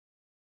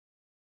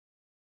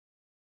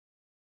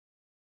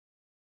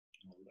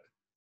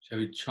Shall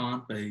we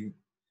chant by,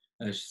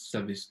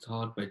 shall we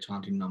start by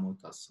chanting Namo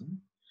Tassa?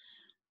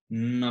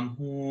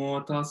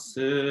 Namo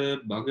Tassa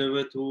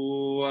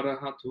Bhagavatu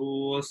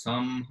Arahatu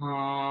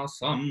Samha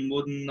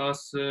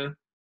Sambuddhassa.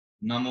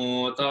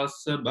 Namo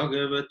Tassa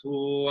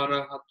Bhagavatu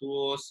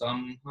Arahatu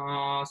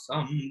Samha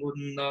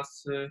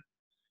Sambuddhassa.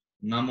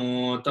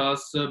 Namo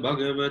Tassa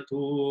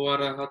Bhagavatu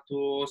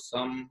Arahatu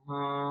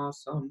Samha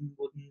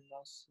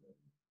Sambuddhassa.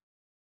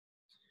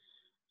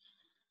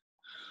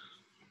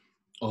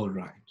 All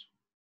right.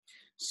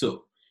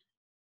 So,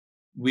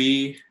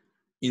 in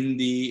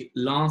the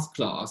last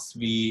class,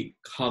 we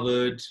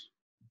covered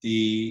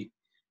the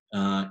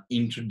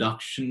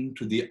introduction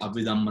to the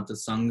Abhidhamma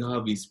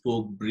Sangha. We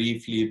spoke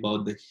briefly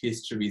about the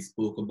history. We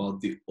spoke about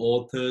the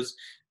authors,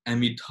 and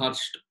we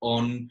touched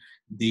on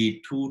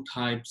the two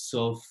types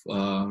of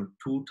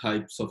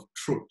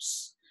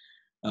truths,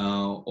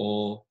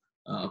 or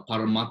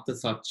Paramattha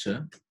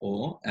Satcha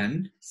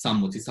and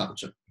Sammuti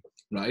Satcha.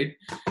 Right?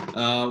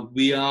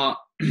 We are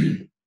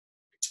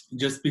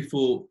just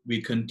before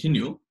we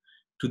continue.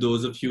 To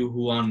those of you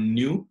who are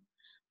new,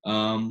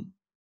 the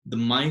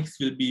mics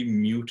will be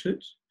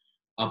muted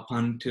up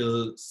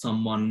until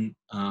someone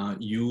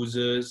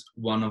uses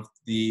one of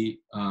the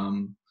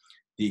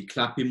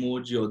clap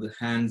emoji or the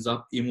hands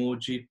up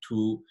emoji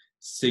to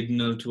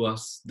signal to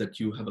us that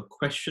you have a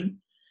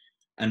question.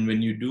 And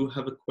when you do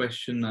have a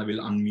question, I will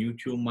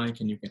unmute your mic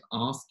and you can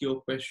ask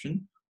your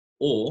question,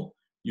 or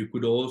you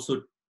could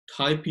also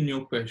type in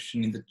your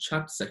question in the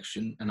chat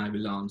section and I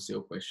will answer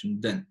your question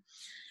then.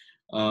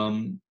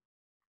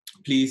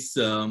 Please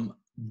do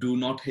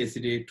not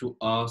hesitate to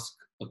ask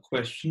a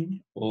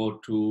question or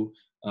to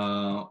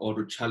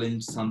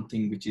challenge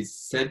something which is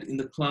said in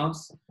the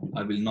class.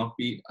 I will not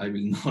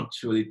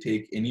surely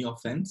take any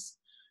offense.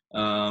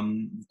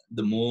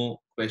 The more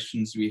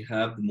questions we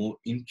have, the more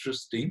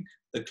interesting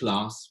the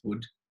class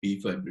would be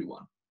for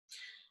everyone.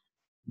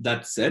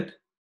 That said,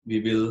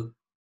 we will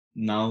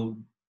now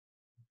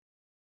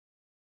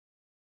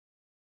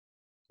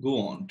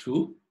go on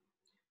to,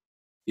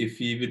 if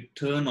we would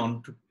turn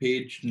on to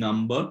page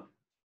number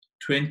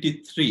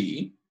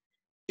 23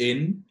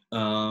 in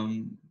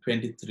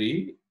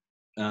 23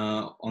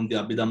 on the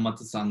Abhidhamma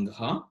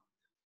Sangha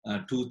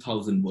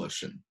 2000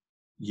 version,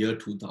 year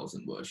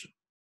 2000 version.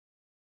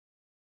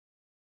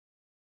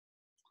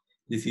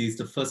 This is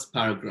the first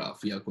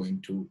paragraph we are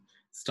going to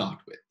start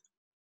with.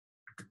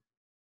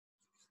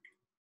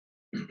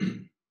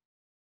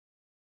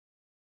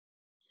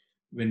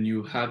 When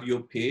you have your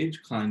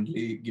page,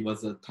 kindly give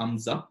us a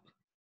thumbs up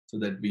so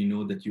that we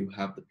know that you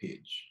have the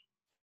page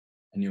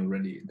and you're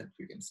ready, that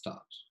we can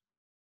start.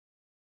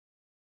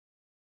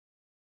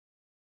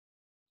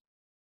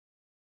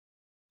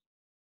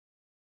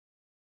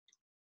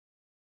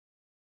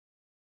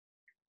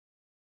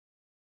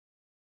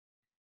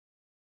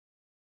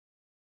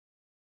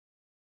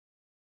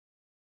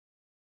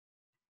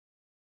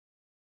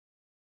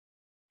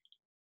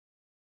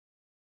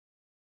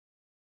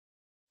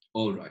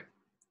 All right.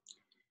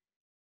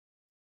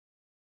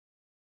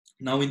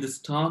 Now, in the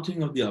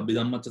starting of the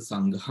Abhidhamma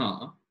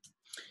Sangha,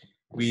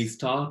 we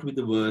start with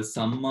the verse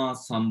Samma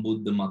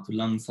Sambuddha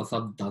Matulang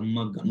Sasad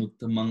Dhamma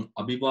Ganuttamang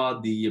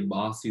Abhivadiya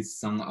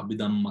Basisang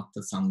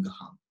Abhidhammata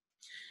Sangaham.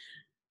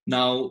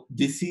 Now,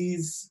 this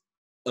is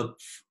a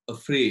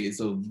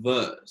phrase or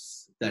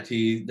verse that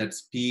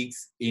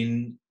speaks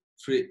in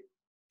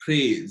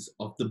praise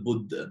of the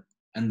Buddha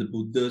and the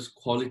Buddha's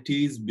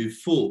qualities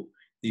before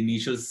the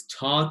initial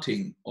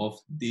starting of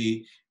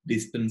the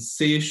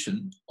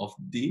dispensation of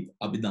the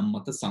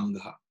Abhidhamma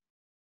Sangha.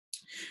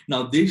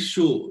 Now, this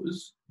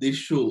shows,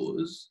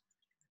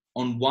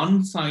 on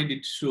one side,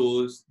 it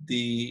shows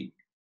the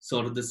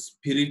sort of the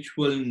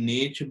spiritual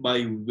nature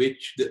by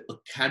which the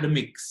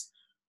academics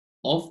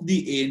of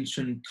the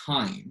ancient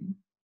time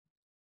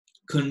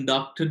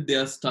conducted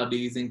their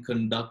studies and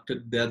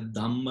conducted their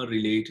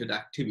Dhamma-related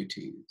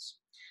activities.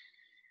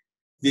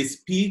 This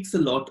speaks a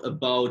lot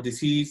about,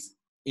 this is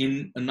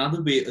in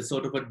another way a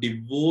sort of a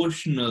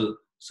devotional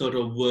sort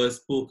of verse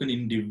spoken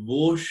in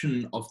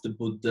devotion of the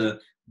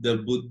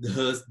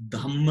Buddha's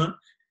Dhamma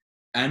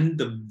and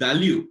the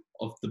value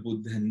of the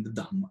Buddha and the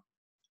Dhamma,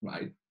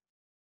 right?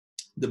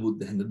 The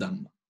Buddha and the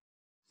Dhamma.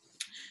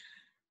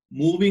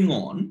 Moving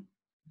on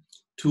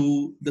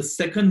to the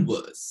second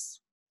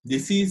verse.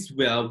 This is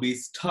where we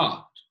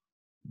start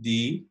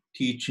the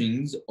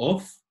teachings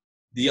of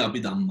the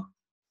Abhidhamma,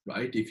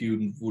 right? If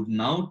you would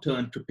now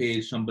turn to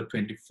page number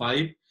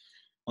 25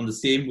 on the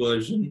same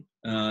version,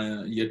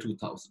 year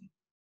 2000.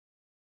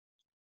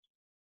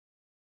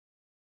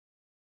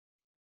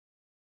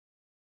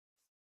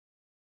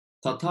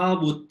 Tata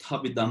buddha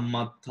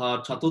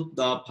vidhammatta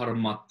chatudha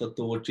paramatta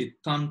to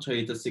chittan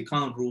chaita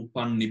sikhan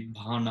rupan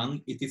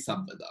nibbhanang iti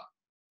sabbada.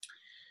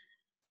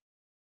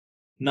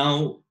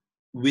 Now,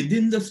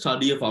 within the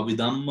study of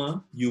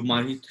Abhidhamma, you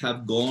might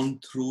have gone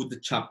through the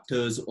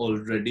chapters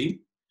already.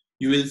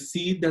 You will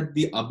see that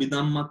the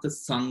Abhidhamma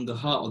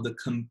Sangha, or the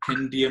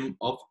compendium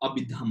of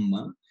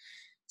Abhidhamma,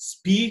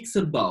 speaks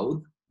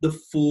about the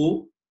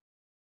four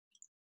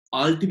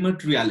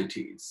ultimate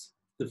realities.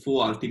 the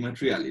four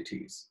ultimate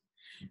realities.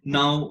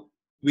 Now,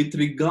 it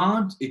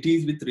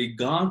is with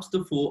regards to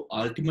the four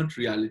ultimate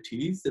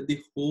realities that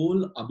the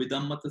whole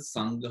Abhidhamma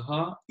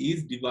Sangha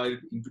is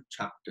divided into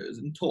chapters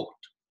and taught.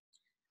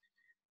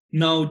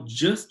 Now,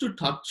 just to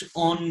touch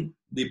on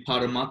the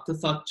Paramattha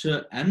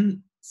Satcha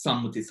and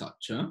Sammuti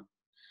Satcha,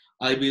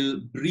 I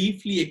will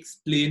briefly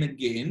explain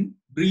again,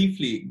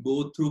 briefly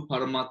go through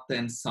Paramattha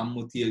and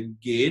Sammuti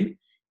again.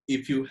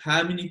 If you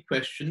have any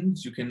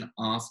questions, you can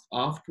ask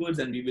afterwards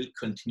and we will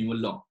continue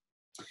along.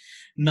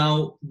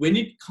 Now, when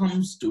it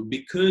comes to,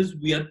 because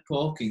we are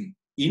talking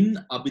in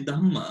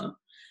Abhidhamma,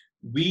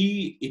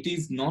 it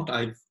is not,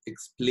 I've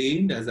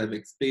explained, as I've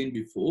explained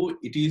before,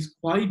 it is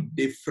quite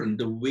different.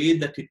 The way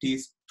that it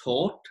is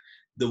taught,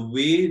 the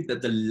way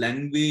that the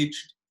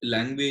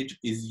language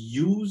is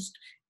used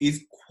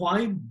is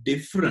quite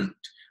different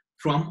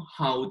from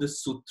how the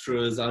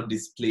sutras are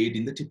displayed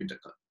in the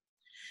Tipitaka.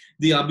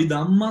 The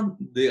Abhidhamma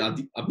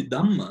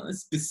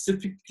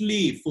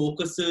specifically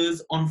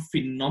focuses on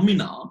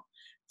phenomena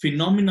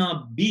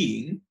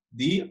being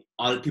the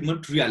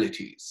ultimate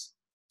realities.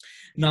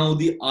 Now,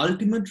 the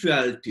ultimate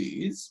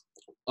realities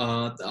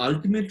are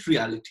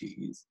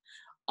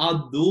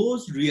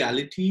those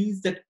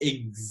realities that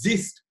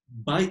exist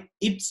by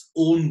its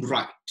own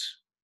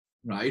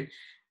right?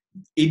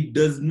 It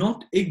does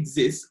not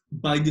exist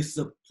by the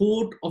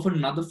support of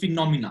another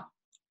phenomena.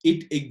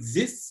 It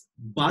exists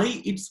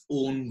by its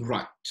own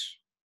right?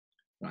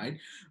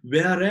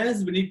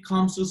 Whereas when it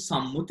comes to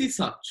Sammuti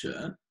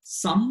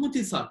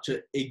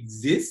Satcha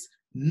exists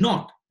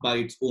not by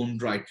its own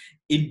right.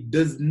 It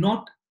does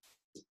not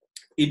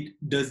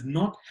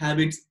have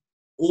its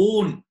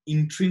own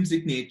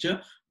intrinsic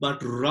nature,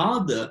 but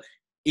rather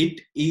it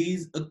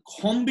is a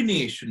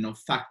combination of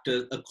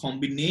factors, a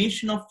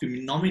combination of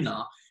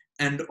phenomena,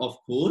 and of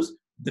course,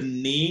 the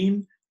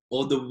name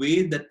or the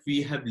way that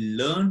we have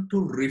learned to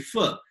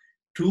refer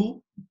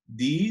to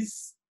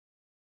these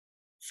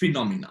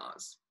phenomena.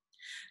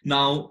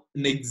 Now,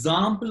 an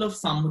example of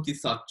Sammuti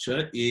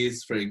Satcha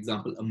is, for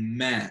example, a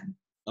man,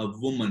 a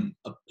woman,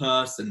 a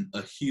person,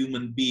 a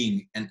human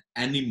being, an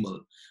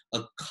animal,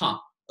 a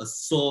cup, a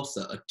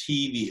saucer, a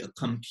TV, a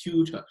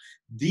computer.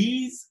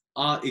 These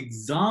are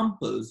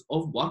examples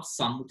of what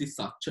Sammuti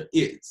Satcha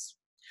is.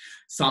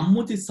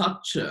 Sammuti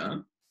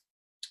Satcha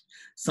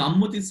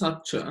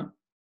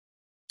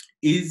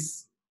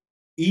is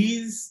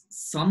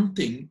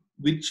something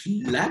which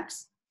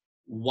lacks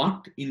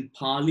what in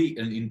Pali,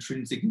 an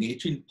intrinsic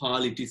nature. In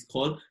Pali, it is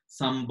called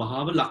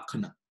Sambhava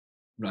Lakhana,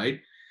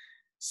 right?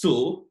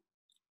 So,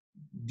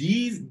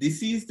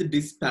 this is the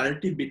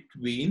disparity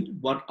between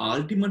what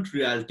ultimate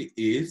reality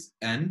is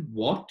and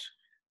what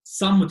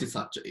Sammuti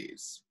Satcha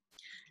is.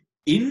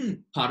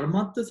 In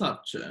Paramattha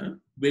Satcha,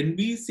 when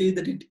we say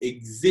that it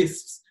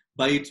exists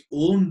by its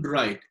own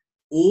right,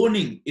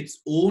 owning its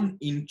own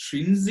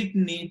intrinsic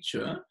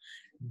nature,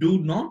 do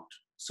not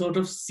sort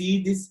of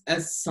see this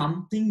as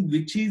something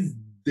which is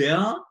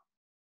there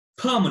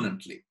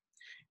permanently.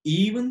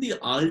 Even the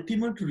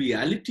ultimate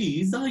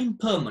realities are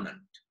impermanent.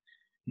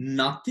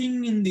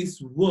 Nothing in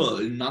this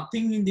world,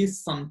 nothing in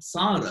this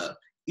samsara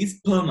is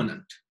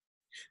permanent.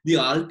 The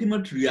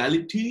ultimate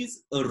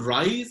realities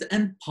arise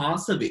and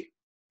pass away.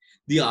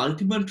 The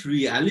ultimate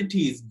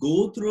realities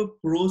go through a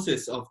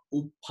process of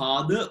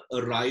upada,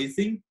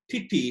 arising,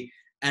 titi,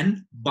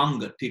 and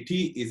bhanga.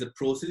 Titi is a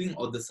processing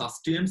of the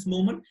sustenance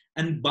moment,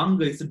 and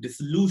bhanga is a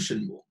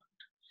dissolution moment.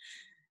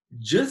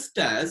 Just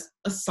as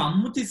a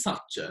Sammuti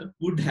Satcha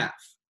would have,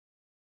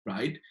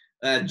 right?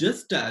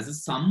 Just as a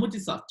Sammuti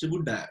Satcha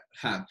would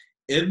have,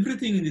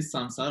 everything in this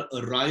samsara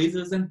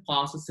arises and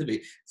passes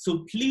away.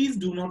 So please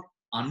do not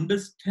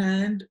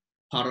understand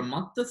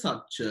Paramattha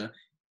Satcha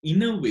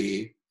in a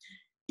way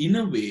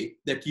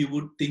that you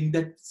would think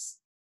that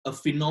a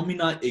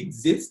phenomena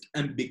exists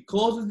and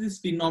because of this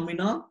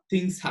phenomena,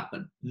 things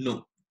happen.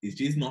 No,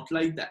 it is not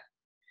like that.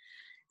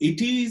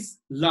 It is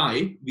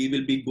like, we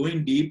will be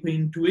going deeper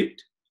into it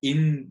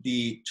in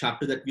the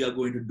chapter that we are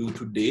going to do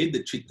today,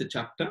 the Chitta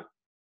chapter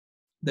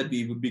that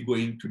we will be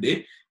going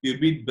today. We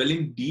will be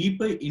dwelling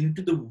deeper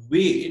into the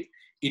way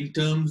in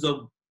terms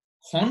of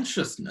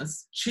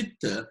consciousness,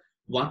 Chitta,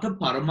 what a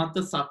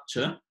Paramattha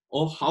Satcha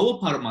or how a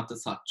Paramattha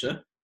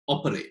Satcha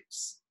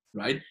operates,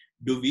 right?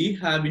 Do we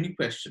have any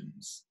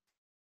questions?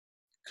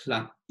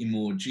 Clap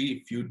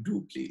emoji if you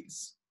do,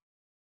 please.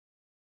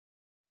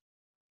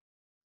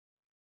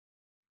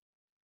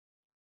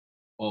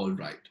 All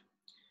right.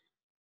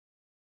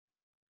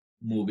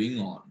 Moving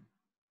on.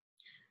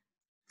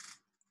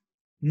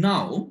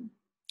 Now,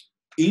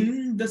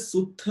 in the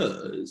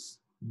suttas,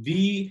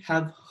 we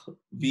have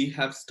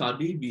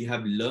studied, we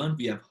have learned,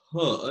 we have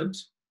heard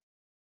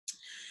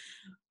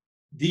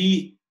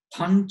the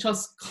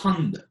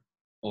Panchaskandha,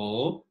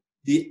 or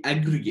the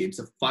aggregates,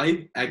 of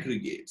 5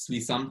 aggregates. We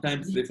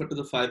sometimes refer to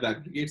the 5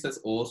 aggregates as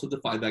also the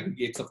 5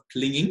 aggregates of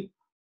clinging.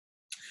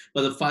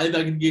 But the 5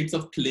 aggregates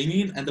of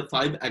clinging and the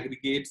 5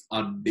 aggregates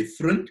are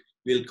different.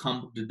 We'll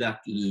come to that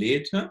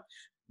later.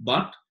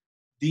 But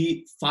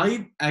the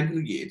 5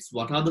 aggregates.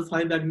 What are the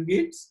 5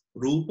 aggregates?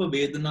 Rupa,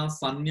 Vedana,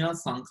 Sanya,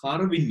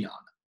 Sankhara,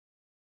 Vijnana.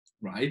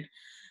 Right?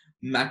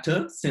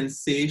 Matter,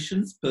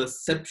 sensations,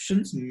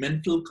 perceptions,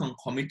 mental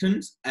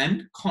concomitants,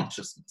 and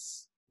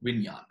consciousness.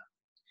 Vijnana.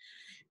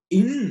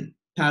 In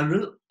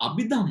parallel,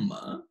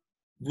 Abhidhamma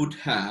would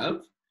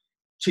have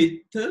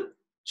Chitta,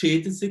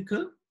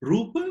 Chetasika,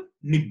 Rupa,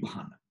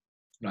 Nibbana.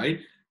 Right?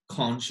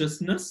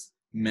 Consciousness,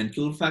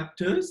 mental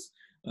factors,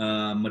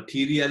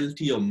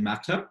 materiality or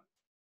matter,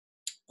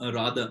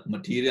 rather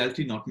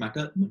materiality, not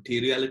matter,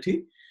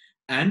 materiality,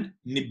 and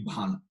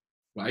Nibbana,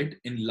 right?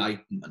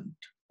 Enlightenment.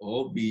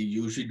 Or we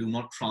usually do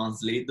not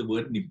translate the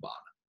word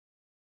Nibbana.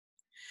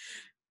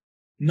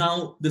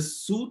 Now, the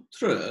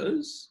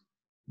sutras,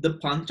 the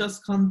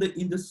Panchaskandha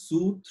in the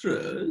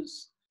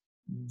sutras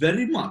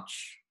very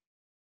much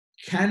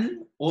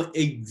can or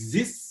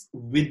exists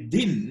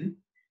within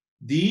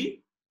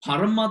the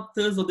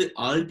paramatthas or the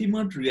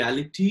ultimate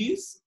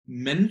realities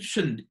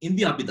mentioned in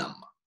the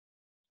Abhidhamma.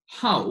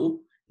 How?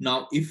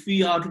 Now, if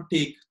we are to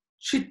take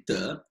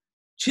Chitta,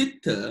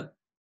 Chitta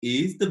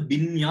is the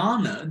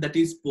Vijnana that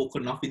is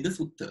spoken of in the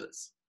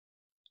suttas,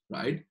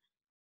 right?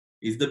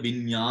 Is the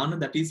Vijnana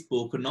that is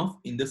spoken of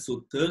in the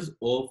suttas,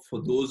 or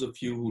for those of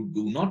you who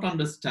do not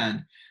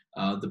understand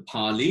the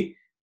Pali,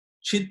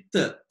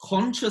 Chitta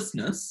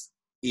consciousness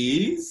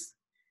is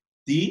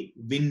the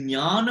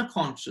Vijnana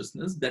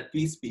consciousness that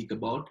we speak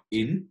about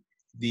in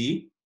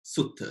the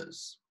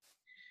suttas.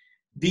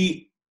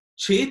 The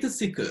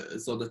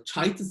Chetasikas or the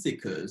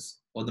Chaitasikas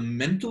or the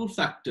mental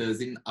factors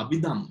in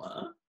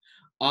Abhidhamma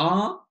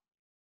are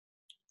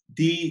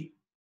the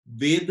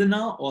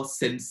Vedana or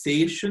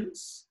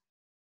sensations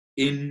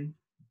in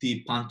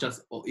the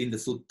Panchas or in the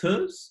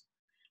suttas,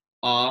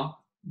 are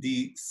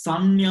the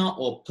Sanya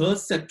or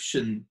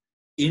perception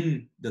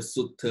in the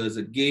suttas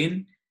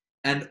again,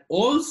 and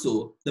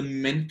also the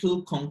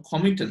mental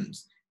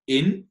concomitants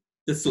in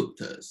the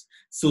suttas.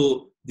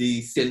 So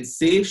the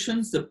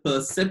sensations, the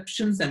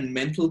perceptions, and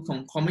mental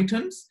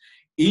concomitants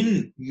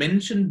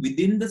mentioned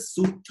within the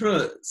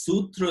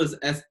sutras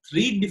as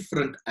 3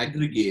 different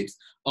aggregates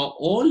are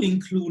all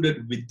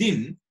included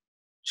within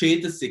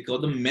Chetasika, or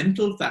the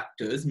mental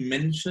factors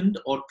mentioned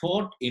or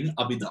taught in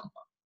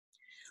Abhidhamma.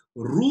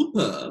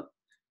 Rupa,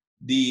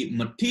 the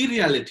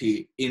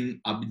materiality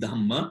in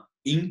Abhidhamma,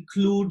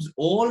 includes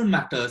all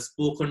matters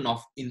spoken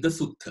of in the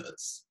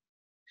suttas.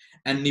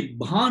 And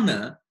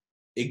Nibbana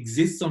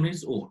exists on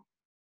its own,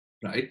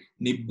 right?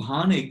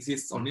 Nibbana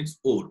exists on its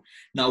own.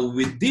 Now,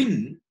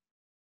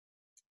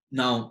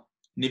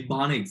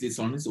 Nibbana exists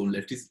on its own.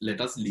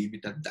 Let us leave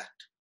it at that,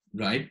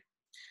 right?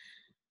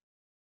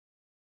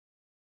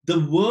 The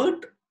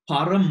word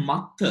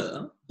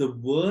Paramatta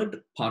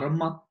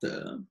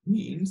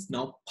means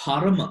now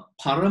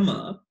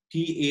Parama,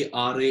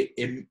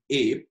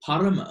 P-A-R-A-M-A,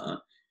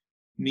 Parama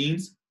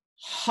means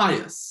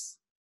highest,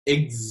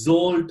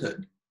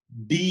 exalted,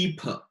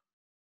 deeper,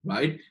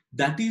 right?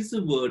 That is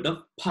the word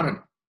of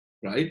Parama,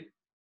 right?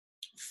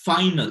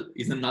 Final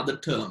is another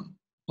term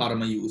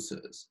Parama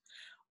uses.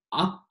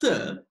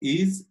 Atta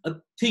is a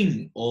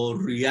thing or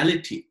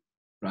reality,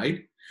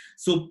 right?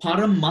 So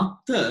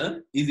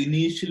Paramatta is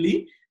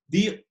initially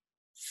the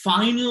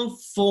final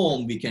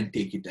form we can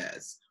take it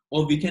as,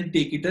 or we can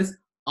take it as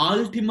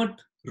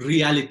ultimate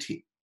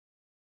reality,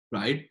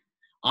 right?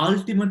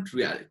 Ultimate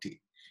reality.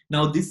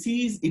 Now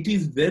it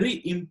is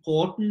very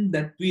important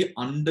that we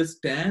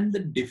understand the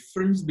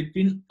difference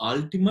between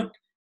ultimate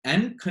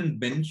and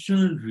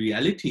conventional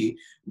reality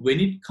when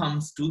it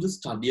comes to the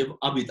study of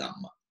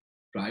Abhidhamma,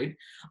 right?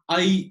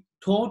 I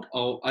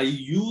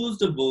used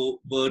the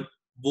word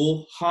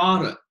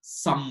Vohara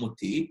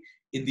Sammuti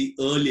in the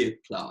earlier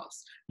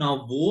class.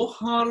 Now,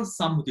 Vohara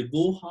Sammuti,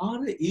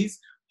 Vohara is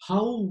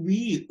how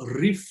we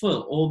refer,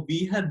 or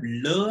we have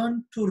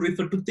learned to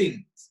refer to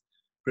things.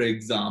 For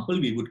example,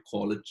 we would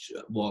call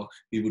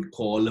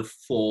a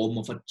form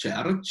of a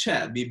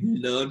chair. We've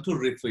learned to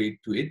refer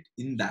to it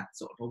in that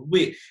sort of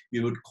way.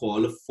 We would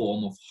call a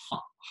form of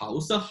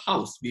house a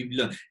house. We've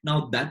learned.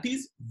 Now, that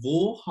is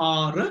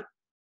Vohara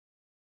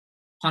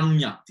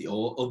Panyati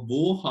or a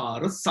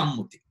Vohara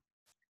Sammuti,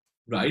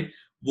 right?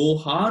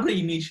 Vohara,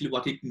 initially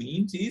what it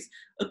means is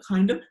a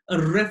kind of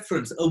a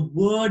reference, a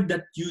word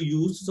that you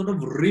use to sort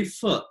of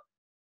refer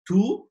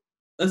to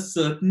a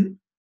certain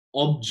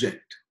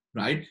object,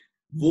 right?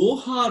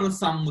 Vohara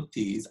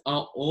Sammutis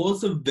are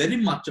also very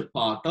much a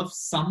part of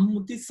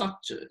Sammuti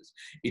structures.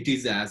 It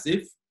is as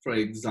if, for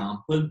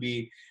example,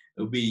 the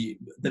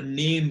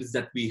names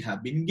that we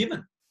have been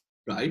given,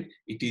 right?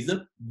 It is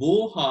a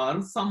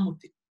Vohara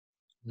Sammuti,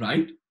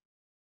 right?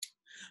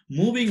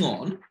 Moving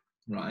on,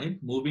 right?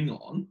 Moving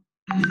on.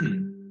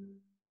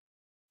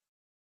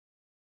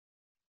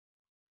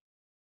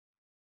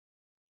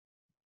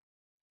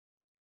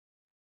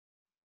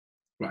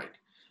 Right.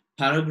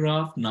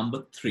 Paragraph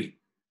number 3.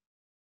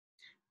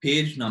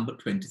 Page number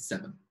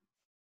 27.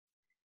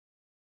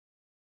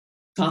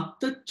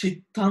 Tatta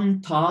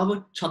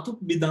chittantava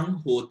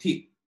chatubidang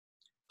hoti.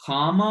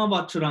 Kama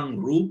vacharang,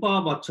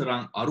 rupa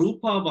vacharang,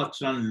 arupa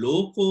vacharang,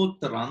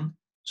 lokotarang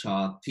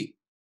chati.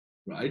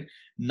 right?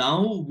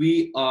 Now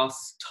we are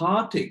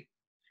starting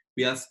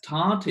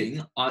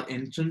our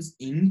entrance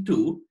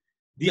into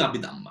the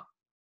Abhidhamma,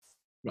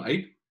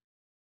 right?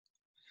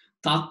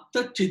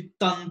 Tatta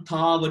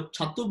chittantava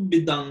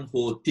chatubidang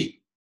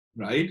hoti,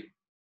 right?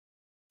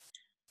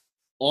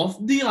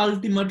 Of the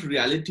ultimate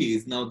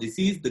realities, now this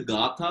is, the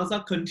gathas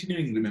are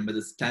continuing, remember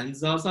the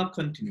stanzas are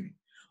continuing.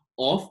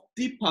 Of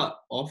the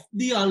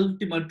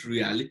ultimate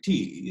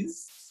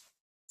realities,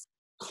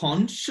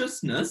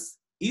 consciousness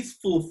is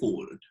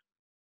fourfold.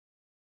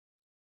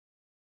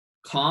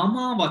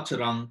 Kama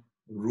vacharang,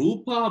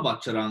 rupa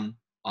vacharang,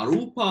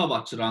 arupa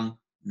vacharang,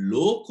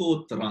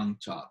 lokotarang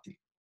chati,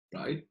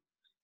 right?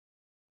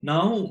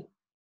 Now,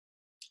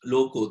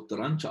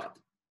 lokotarang chati.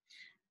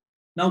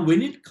 Now,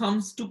 when it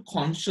comes to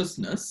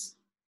consciousness,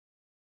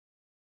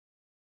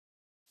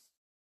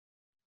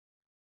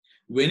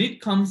 we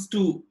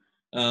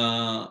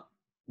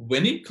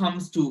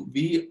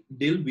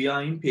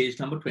are in page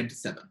number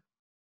 27.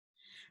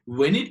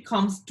 When it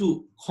comes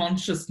to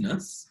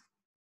consciousness,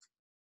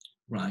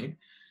 right?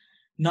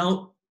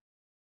 Now,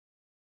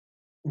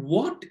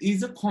 what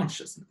is a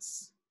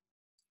consciousness,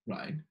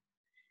 right?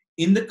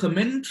 In the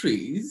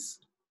commentaries,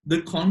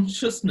 the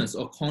consciousness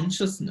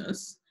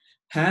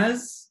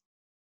has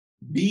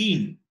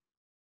been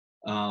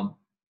the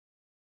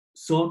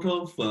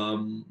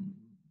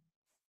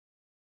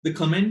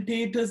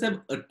commentators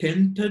have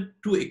attempted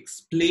to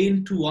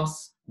explain to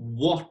us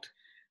what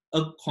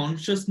a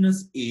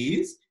consciousness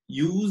is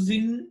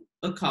using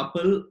a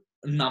couple,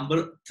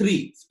 number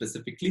 3,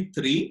 specifically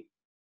 3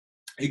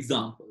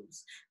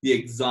 examples. The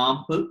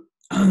example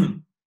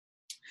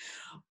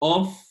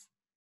of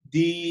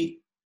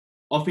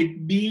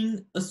it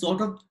being a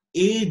sort of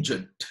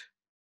agent,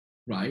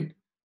 right?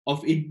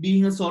 Of it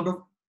being a sort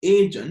of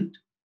agent,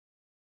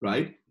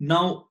 right?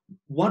 Now,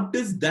 what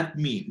does that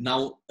mean?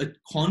 Now, a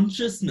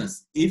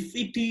consciousness, if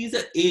it is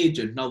an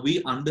agent, now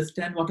we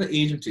understand what an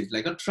agent is,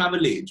 like a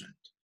travel agent,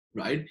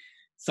 right?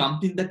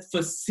 Something that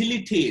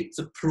facilitates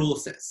a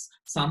process,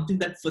 something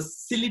that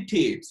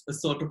facilitates a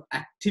sort of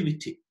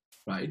activity,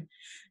 right?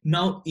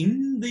 Now,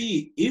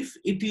 if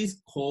it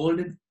is called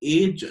an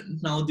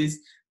agent, now this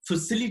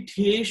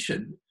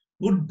facilitation,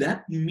 would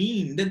that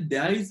mean that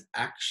there is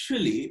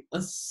actually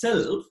a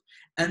self,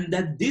 and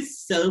that this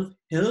self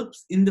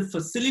helps in the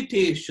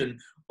facilitation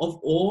of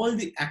all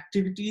the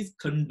activities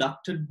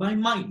conducted by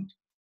mind,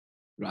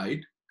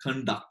 right?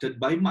 Conducted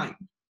by mind.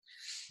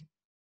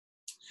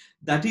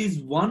 That is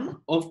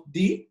one of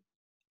the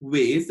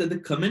ways that the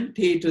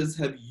commentators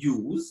have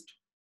used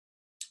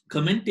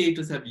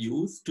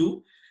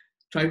to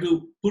try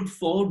to put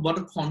forward what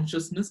a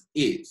consciousness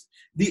is.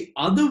 The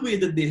other way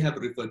that they have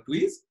referred to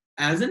is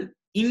as an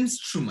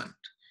instrument.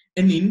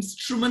 An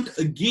instrument,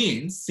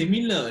 again,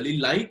 similarly,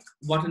 like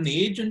what an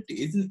agent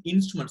is, an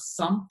instrument,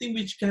 something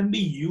which can be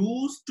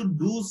used to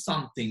do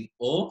something,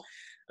 or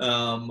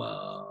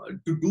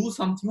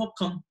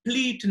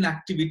complete an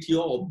activity,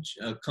 or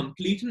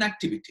complete an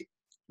activity,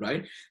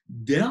 right?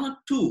 There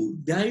too,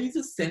 there is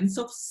a sense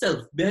of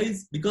self.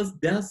 Because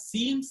there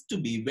seems to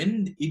be,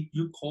 when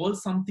you call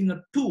something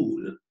a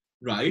tool,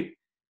 right?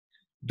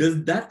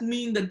 Does that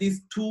mean that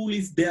this tool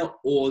is there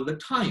all the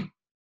time,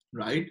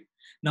 right?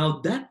 Now,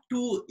 that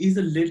too is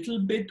a little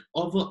bit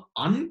of an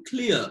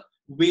unclear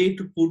way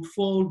to put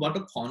forward what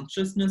a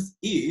consciousness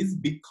is,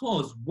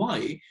 because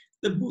why?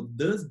 The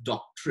Buddha's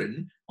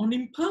doctrine on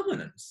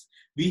impermanence.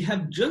 We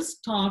have just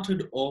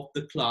started off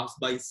the class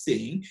by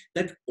saying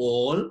that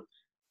all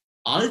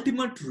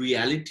ultimate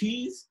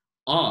realities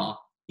are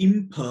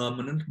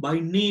impermanent by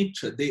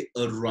nature. They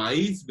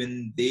arise.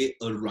 When they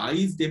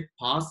arise, they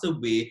pass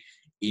away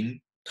in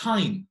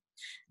time.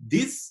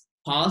 This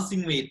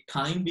passing away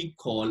time we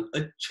call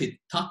a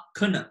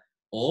chittakkana,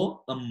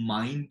 or a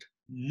mind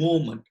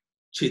moment.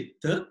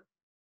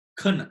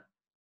 Chittakkana,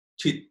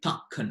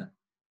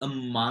 a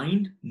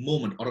mind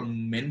moment, or a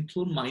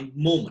mental mind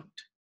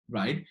moment,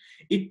 right?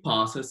 It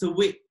passes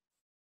away.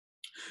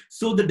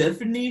 So the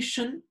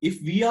definition,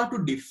 if we are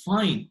to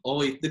define,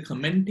 or if the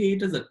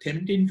commentators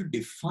attempting to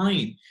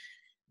define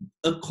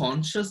a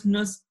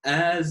consciousness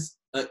as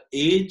an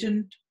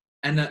agent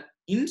and an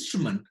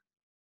instrument,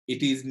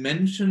 it is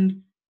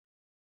mentioned,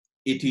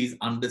 it is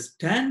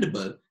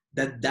understandable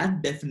that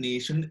that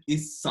definition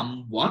is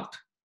somewhat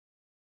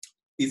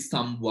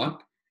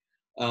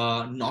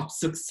not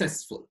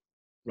successful,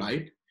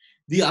 right?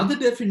 The other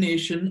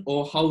definition,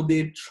 or how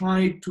they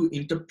try to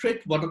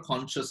interpret what a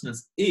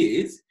consciousness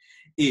is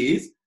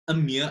a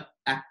mere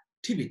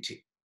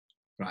activity,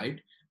 right?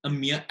 A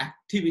mere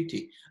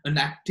activity. An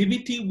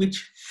activity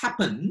which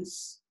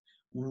happens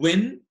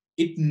when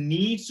it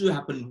needs to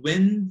happen,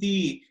 when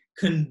the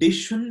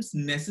conditions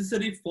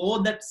necessary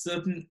for that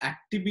certain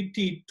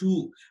activity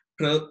to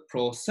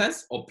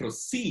process or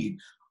proceed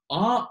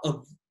are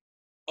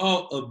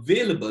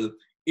available,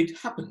 it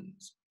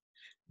happens.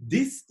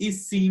 This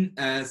is seen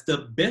as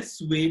the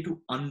best way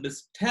to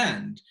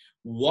understand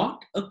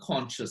what a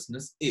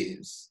consciousness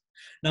is.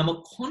 Now,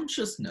 a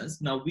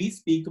consciousness, now we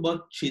speak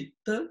about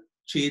chitta,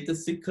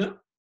 chetasika,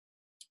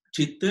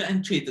 chitta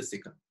and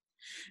chetasika.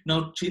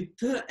 Now,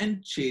 Chitta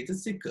and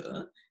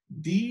Chetasika,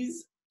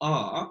 these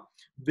are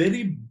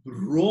very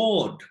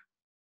broad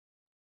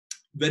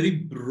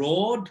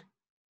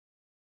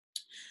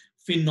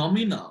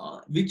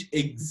phenomena which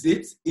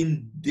exists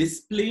in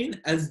this plane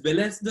as well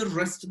as the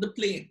rest of the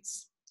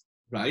planes,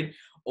 right?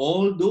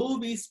 Although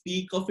we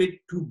speak of it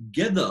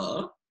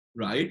together,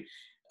 right?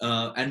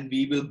 And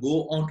we will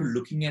go on to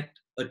looking at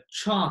a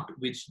chart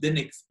which then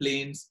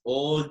explains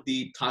all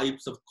the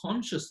types of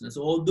consciousness.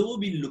 Although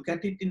we look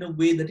at it in a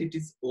way that it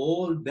is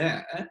all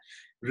there,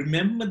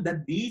 remember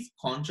that these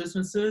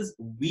consciousnesses,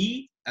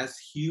 we as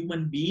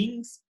human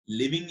beings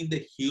living in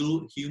the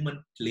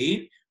human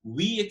plane,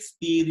 we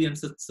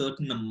experience a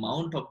certain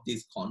amount of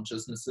these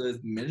consciousnesses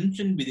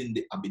mentioned within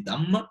the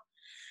Abhidhamma.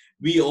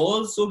 We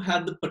also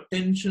have the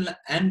potential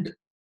and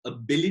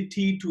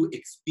ability to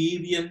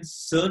experience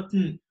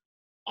certain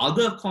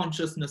other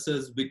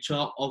consciousnesses which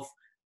are of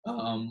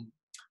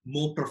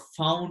more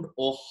profound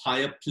or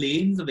higher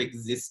planes of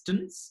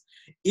existence.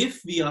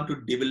 If we are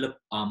to develop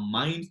our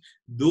minds,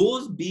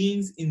 those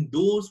beings in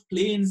those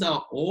planes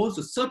are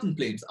also, certain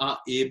planes are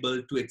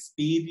able to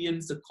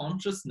experience the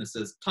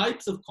consciousnesses,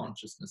 types of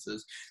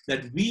consciousnesses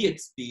that we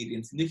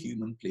experience in the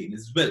human plane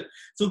as well.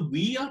 So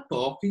we are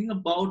talking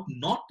about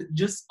not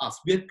just us,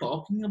 we are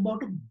talking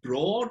about a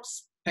broad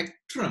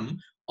spectrum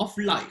of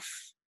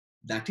life.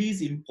 That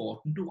is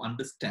important to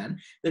understand,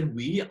 that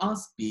we are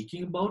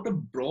speaking about a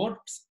broad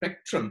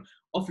spectrum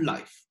of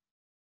life.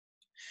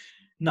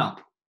 Now,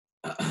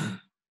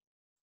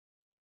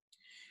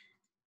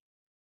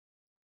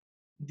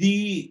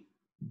 the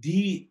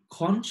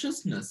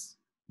consciousness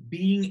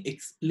being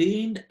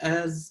explained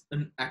as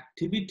an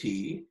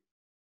activity,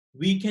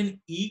 we can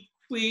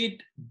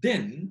equate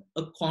then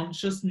a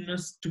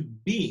consciousness to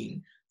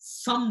being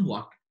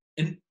somewhat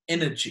an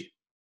energy.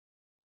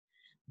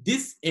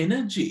 This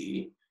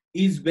energy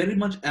is very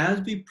much,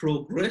 as we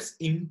progress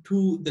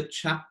into the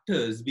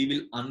chapters, we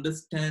will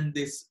understand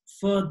this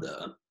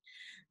further.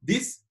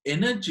 This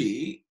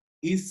energy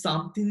is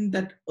something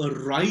that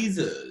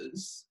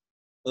arises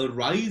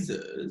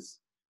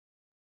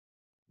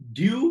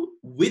due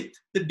with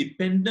the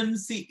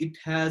dependency it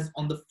has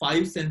on the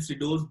five sensory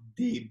doors,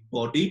 the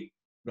body,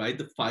 right?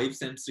 The five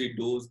sensory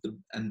doors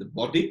and the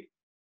body,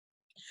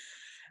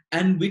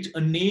 and which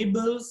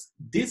enables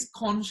this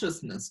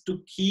consciousness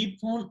to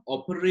keep on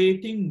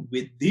operating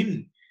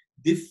within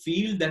the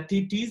field that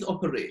it is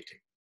operating,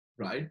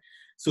 right?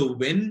 So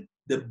when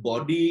the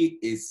body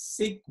is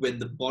sick, when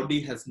the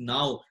body has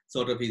now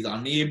sort of is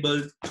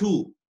unable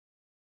to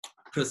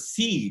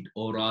proceed,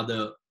 or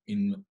rather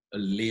in a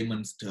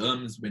layman's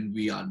terms, when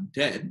we are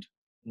dead,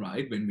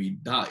 right? When we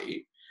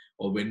die,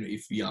 or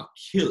if we are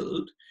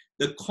killed,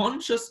 the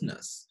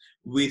consciousness,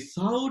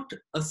 without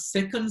a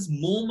second's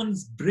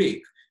moment's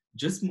break,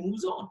 just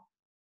moves on,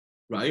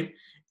 right?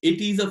 It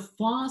is a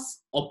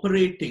fast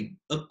operating,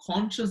 a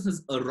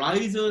consciousness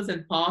arises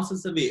and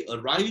passes away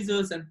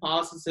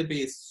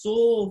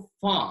so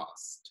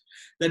fast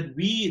that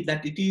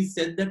it is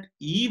said that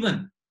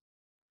even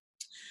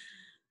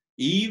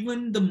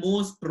the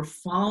most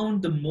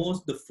profound,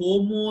 the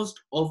foremost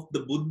of the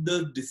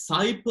Buddha's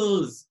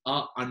disciples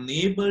are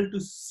unable to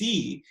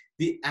see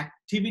the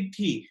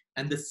activity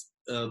and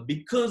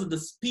because of the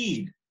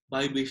speed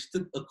by which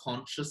a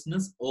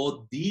consciousness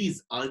or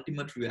these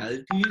ultimate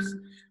realities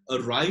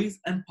arise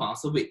and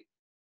pass away,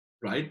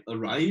 right?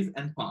 Arise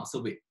and pass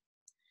away.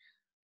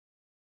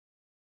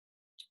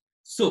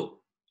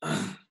 So,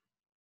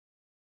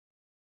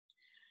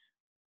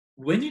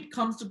 when it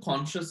comes to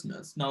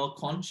consciousness, now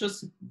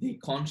the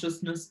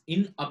consciousness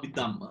in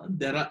Abhidhamma,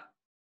 there are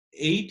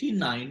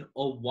 89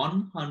 or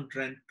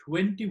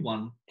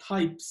 121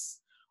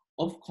 types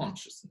of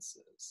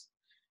consciousnesses.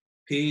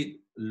 Please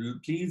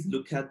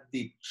look at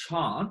the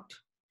chart,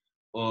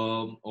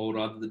 or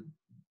rather,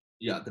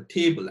 the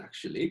table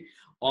actually,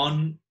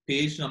 on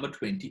page number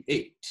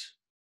 28,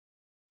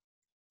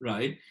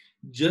 right?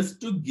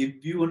 Just to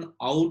give you an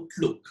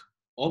outlook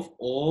of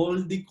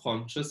all the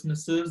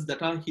consciousnesses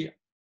that are here,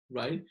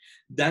 right?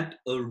 That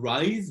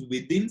arise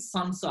within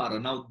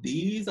samsara. Now,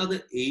 these are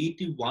the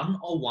 81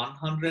 or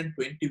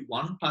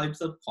 121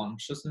 types of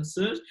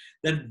consciousnesses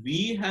that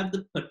we have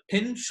the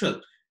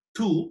potential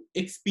to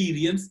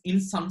experience in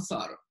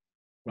samsara,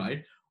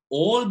 right?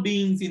 All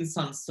beings in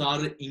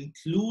samsara,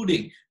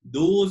 including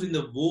those in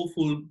the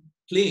woeful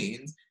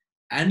planes,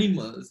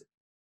 animals,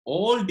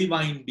 all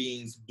divine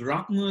beings,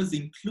 Brahmas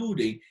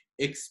including,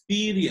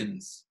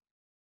 experience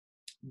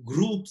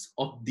groups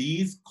of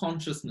these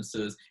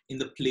consciousnesses in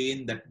the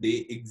plane that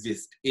they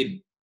exist in,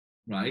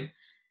 right?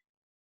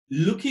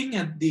 Looking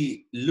at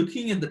the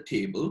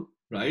table,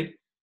 right?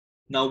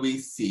 Now we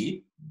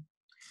see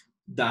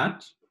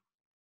that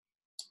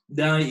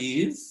there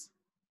is,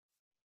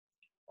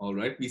 all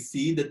right, we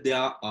see that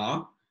there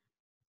are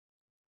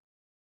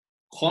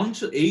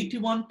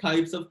 81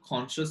 types of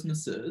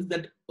consciousnesses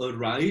that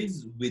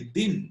arise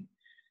within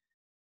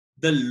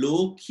the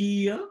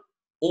Lokiya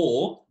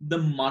or the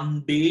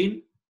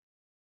mundane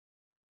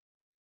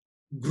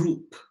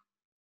group,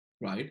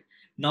 right?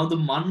 Now, the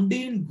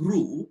mundane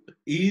group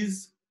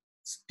is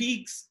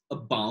speaks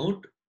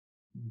about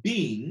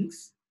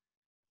beings,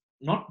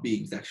 not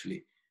beings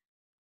actually,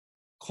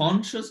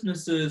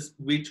 consciousnesses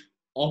which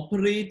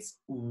operates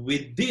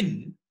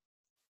within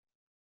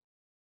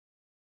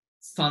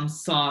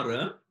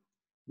samsara,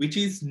 which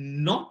is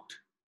not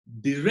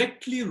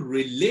directly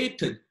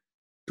related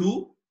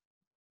to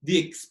the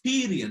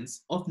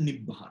experience of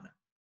nibbana,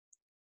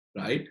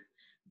 right?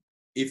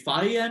 If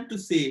I am to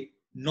say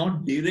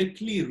not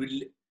directly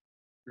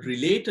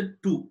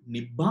related to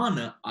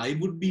nibbana, I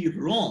would be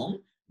wrong,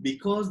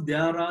 because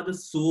there are the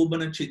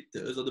sobana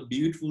chittas, or the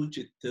beautiful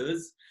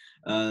chittas,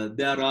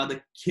 there are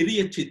the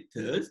kiriya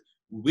chittas,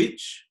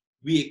 which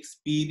we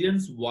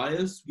experience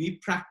whilst we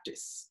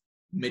practice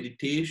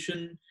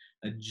meditation,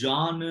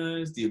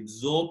 jhanas, the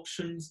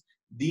absorptions.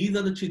 These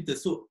are the chittas.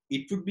 So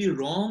it would be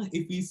wrong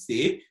if we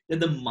say that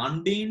the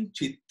mundane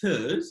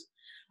chittas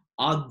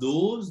are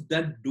those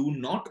that do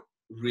not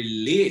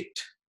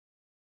relate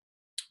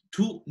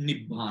to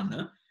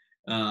Nibbana,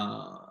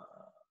 uh,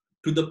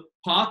 to the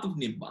path of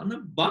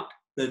Nibbana, but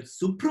the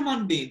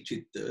supramundane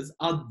chittas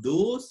are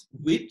those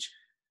which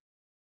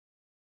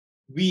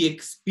we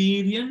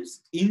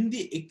experience in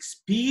the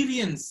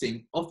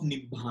experiencing of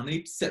Nibbana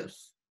itself,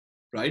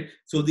 right?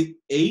 So the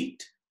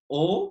 8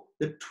 or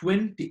the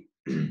 20,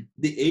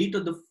 the 8 or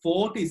the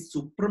 40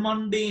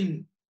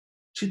 supramundane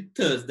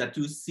chittas that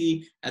you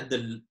see at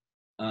the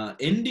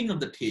ending of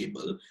the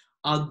table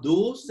are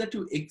those that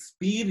you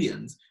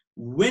experience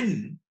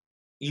when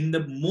in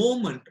the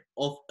moment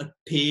of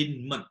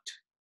attainment,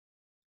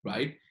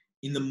 right?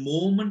 In the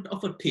moment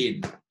of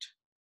attainment,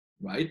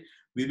 right?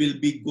 We will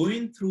be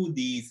going through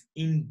these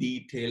in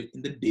detail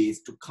in the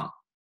days to come.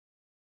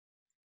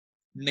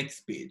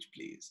 Next page,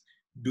 please.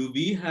 Do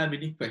we have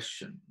any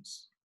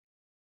questions?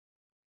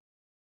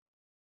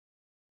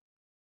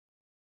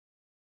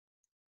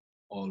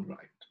 All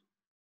right.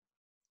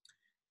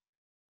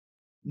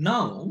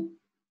 Now,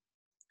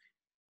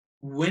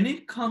 when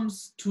it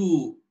comes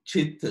to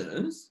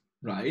chittas,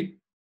 right?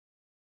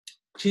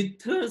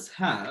 Chittas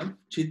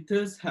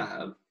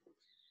have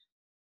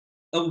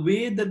a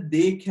way that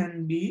they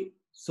can be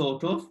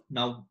sort of,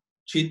 now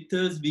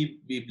chittas,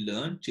 we've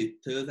learned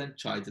chittas and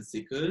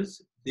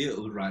chaitasikas, they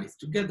arise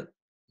together,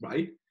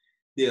 right?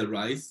 They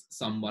arise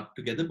somewhat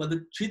together, but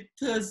the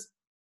chittas,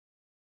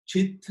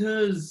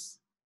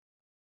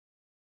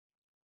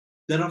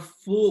 there are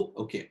 4,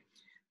 okay.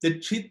 The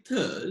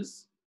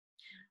chittas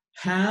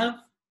have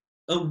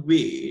a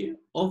way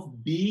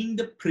of being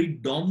the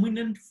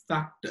predominant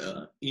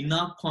factor in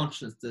our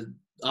consciousness.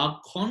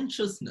 Our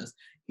consciousness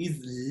is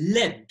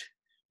led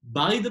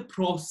by the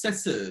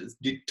processes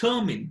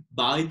determined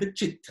by the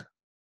chitta,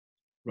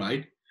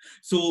 right?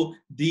 So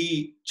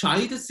the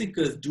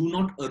chaitasikas do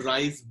not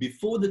arise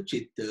before the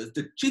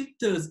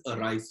chittas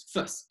arise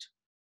first.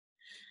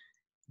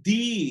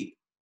 The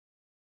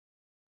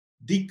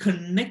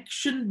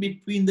connection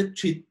between the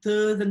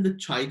chittas and the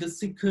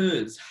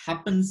chaitasikas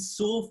happens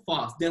so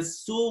fast, they're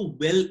so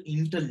well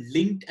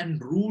interlinked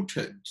and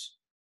rooted,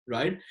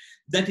 right?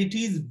 That it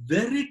is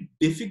very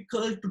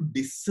difficult to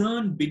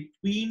discern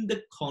between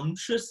the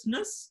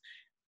consciousness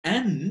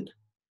and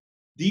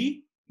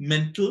the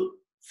mental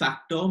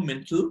factor,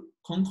 mental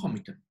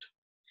concomitant.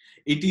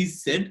 It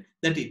is said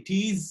that it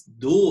is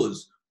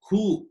those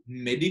who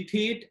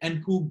meditate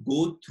and who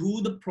go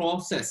through the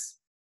process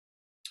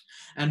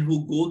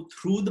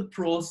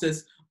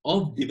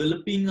of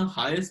developing a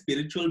higher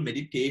spiritual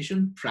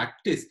meditation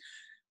practice,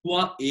 who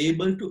are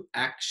able to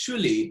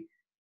actually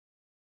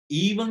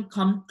even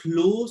come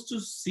close to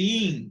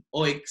seeing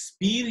or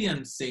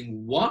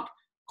experiencing what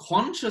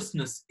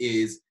consciousness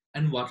is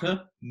and what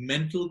a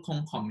mental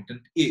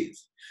concomitant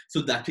is.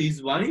 So that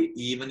is why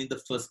even in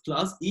the first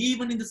class,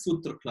 even in the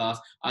sutra class,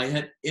 I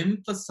had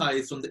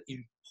emphasized on the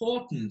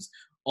importance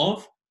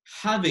of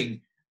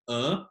having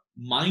a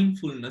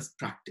mindfulness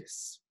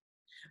practice.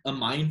 A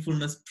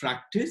mindfulness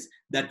practice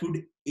that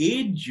would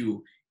aid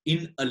you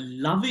in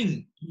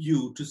allowing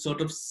you to sort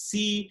of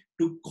see,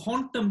 to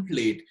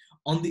contemplate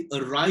on the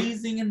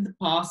arising and the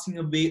passing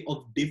away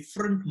of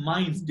different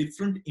minds,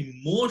 different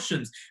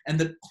emotions, and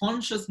the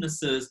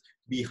consciousnesses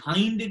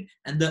behind it,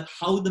 and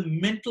how the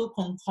mental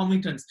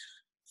concomitants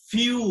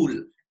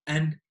fuel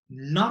and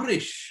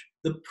nourish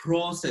the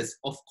process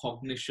of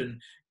cognition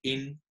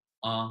in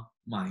our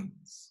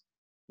minds,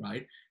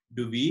 right?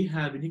 Do we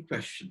have any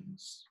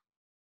questions?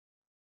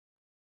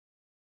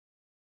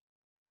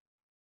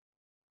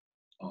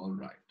 All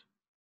right.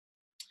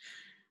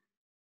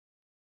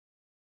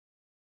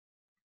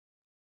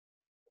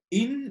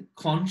 In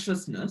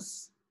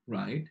consciousness,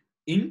 right?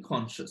 In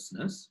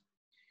consciousness,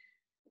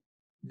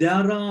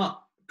 there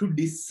are, to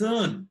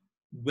discern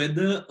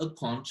whether a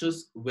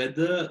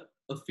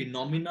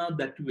phenomena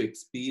that you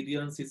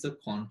experience is a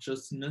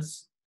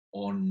consciousness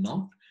or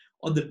not,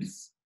 or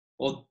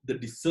the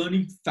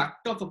discerning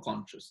factor of a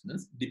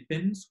consciousness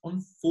depends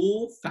on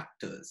 4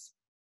 factors.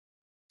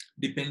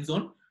 Depends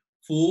on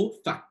 4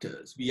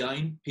 factors. We are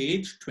in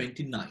page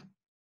 29.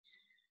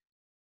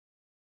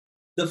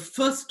 The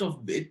first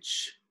of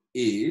which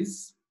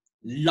is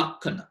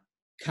lakkhana,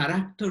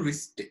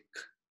 characteristic.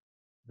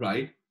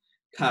 right?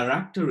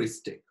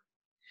 Characteristic.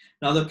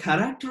 Now the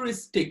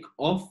characteristic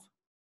of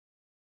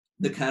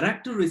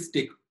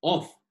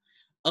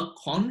a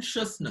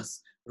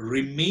consciousness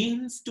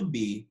remains to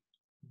be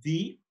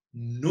the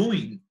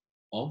knowing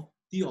of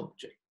the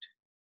object,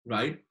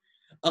 right?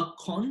 A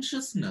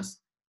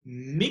consciousness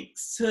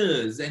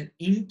mixes and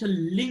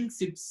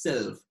interlinks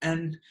itself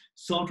and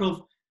sort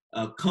of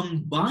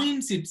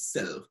combines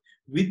itself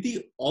with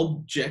the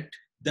object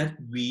that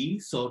we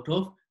sort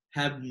of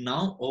have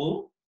now,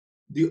 or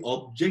the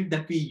object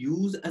that we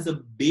use as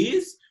a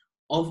base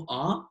of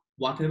our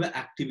whatever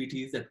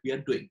activities that we are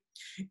doing.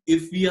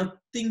 If we are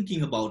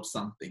thinking about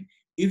something,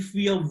 if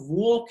we are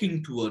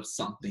walking towards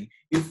something,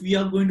 if we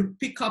are going to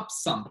pick up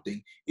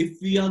something,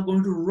 if we are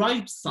going to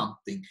write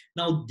something,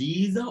 now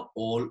these are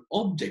all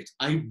objects.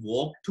 I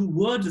walk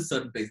towards a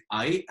certain place.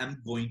 I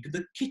am going to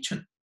the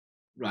kitchen,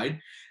 right?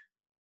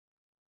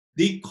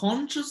 The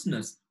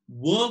consciousness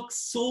works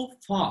so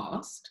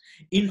fast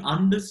in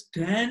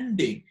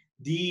understanding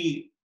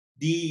the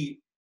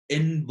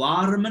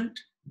environment,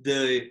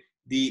 the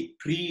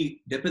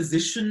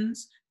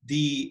predepositions,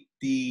 the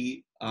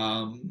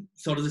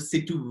sort of the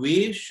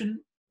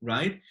situation,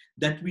 right,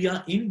 that we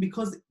are in,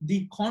 because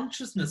the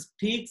consciousness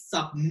takes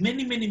up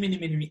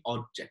many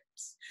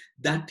objects.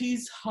 That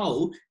is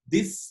how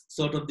this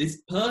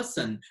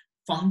person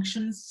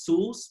functions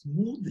so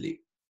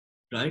smoothly,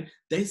 right?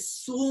 There's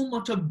so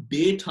much of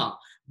data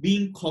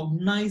being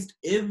cognized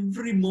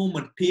every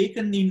moment,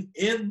 taken in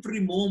every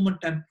moment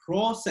and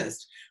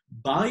processed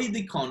by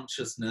the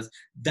consciousness,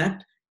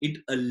 that it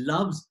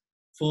allows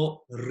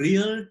for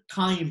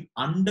real-time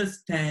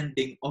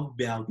understanding of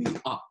where we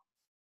are,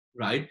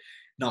 right?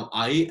 Now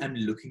I am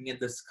looking at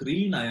the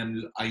screen.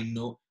 I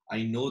know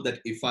that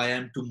if I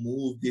am to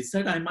move this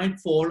side, I might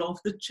fall off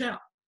the chair,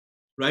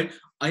 right?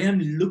 I am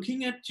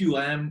looking at you.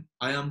 I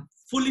am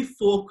fully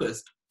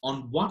focused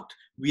on what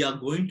we are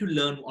going to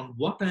learn, on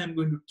what I am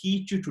going to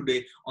teach you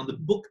today, on the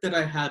book that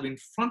I have in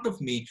front of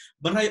me.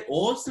 But I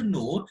also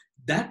know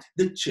that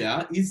the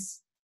chair is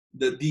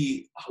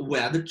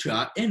where the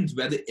chair ends,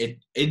 where the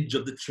edge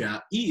of the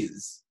chair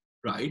is,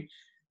 right?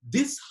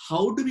 This,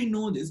 how do we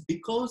know this?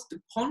 Because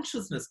the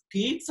consciousness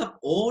takes up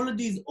all of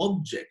these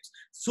objects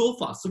so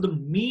far. So the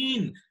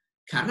main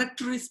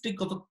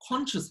characteristic of a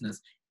consciousness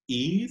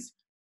is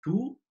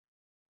to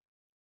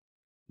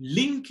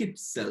link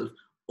itself,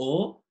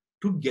 or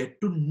to get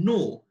to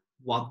know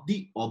what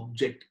the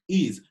object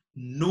is,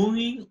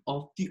 knowing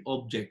of the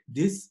object.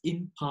 This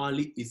in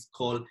Pali is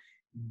called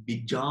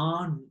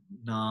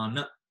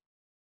Bijanana,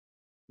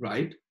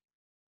 right?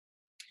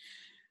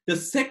 The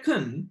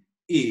second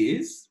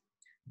is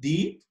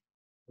the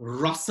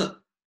rasa,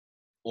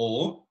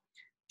 or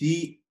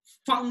the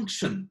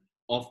function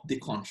of the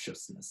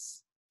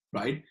consciousness,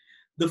 right?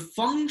 The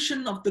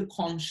function of the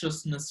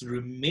consciousness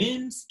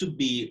remains to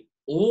be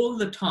all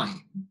the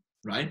time,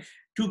 right,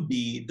 to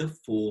be the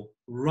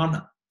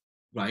forerunner,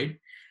 right?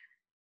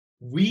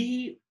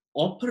 We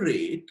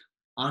operate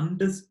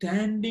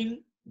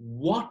understanding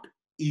what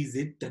is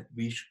it that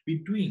we should be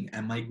doing.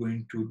 Am I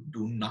going to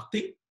do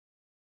nothing?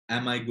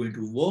 Am I going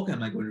to walk?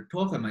 Am I going to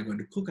talk? Am I going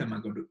to cook? Am I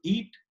going to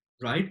eat?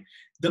 Right?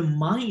 The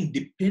mind,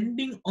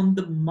 depending on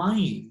the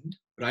mind,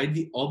 right,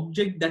 the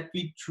object that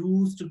we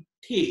choose to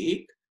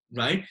take,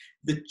 right,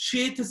 the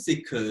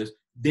Chetasikas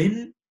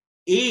then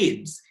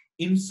aids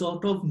in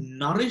sort of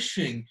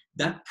nourishing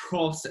that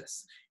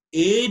process,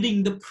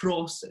 aiding the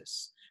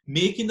process,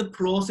 making the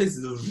process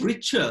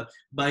richer,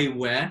 by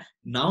where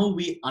now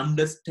we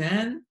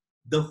understand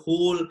the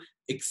whole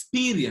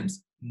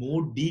experience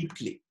more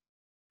deeply,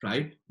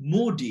 right?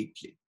 More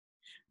deeply.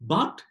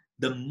 But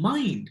the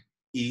mind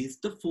is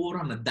the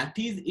forerunner. That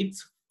is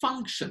its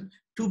function,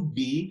 to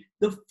be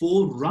the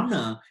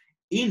forerunner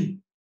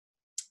in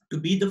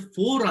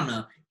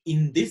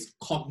this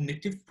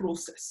cognitive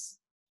process.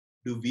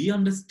 Do we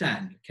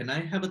understand? Can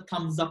I have a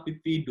thumbs up if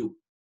we do?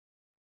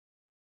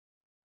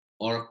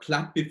 Or a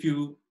clap if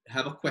you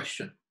have a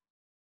question?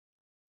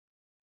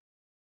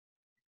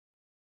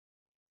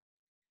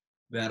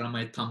 Where are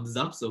my thumbs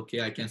ups? Okay,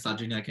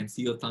 Sajini, I can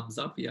see your thumbs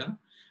up. Yeah,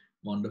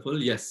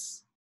 wonderful.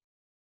 Yes.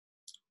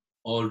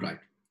 All right.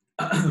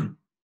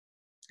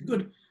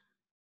 Good.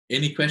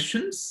 Any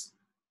questions?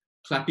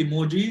 Clap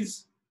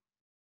emojis?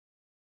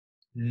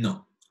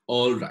 No.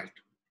 All right.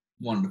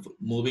 Wonderful.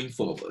 Moving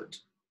forward.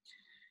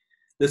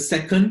 The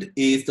second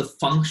is the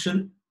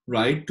function,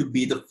 right, to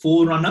be the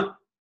forerunner,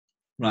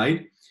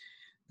 right?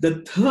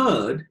 The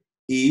third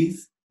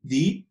is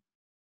the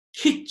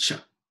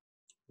kitcha,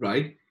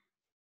 right?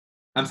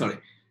 I'm sorry.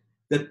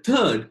 The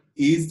third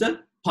is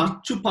the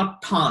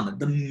pachupattana,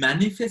 the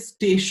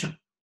manifestation,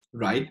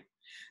 right?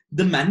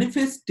 The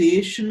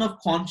manifestation of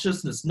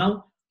consciousness.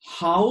 Now,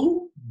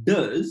 how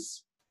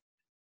does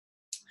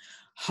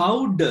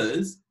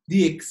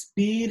the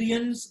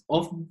experience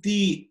of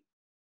the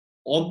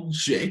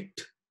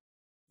object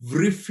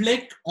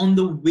reflect on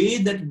the way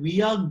that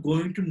we are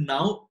going to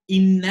now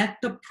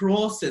enact a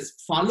process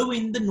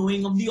following the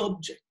knowing of the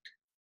object,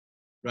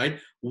 right?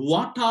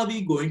 What are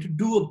we going to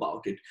do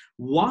about it?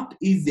 What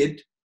is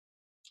it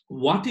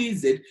what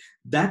is it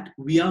that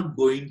we are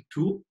going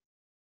to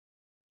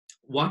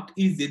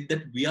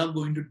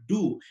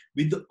do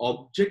with the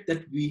object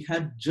that we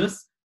have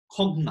just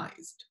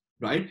cognized,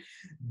 right?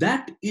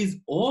 That is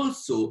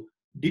also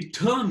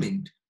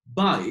determined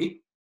by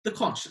the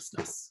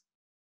consciousness,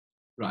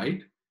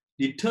 right?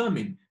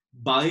 Determined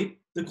by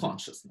the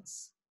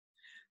consciousness.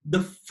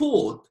 The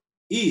fourth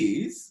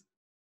is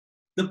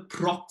the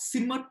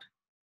proximate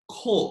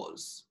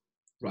cause,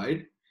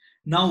 right?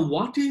 Now,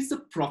 what is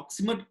the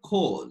proximate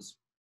cause?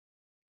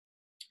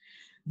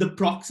 The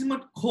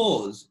proximate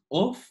cause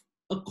of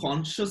a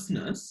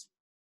consciousness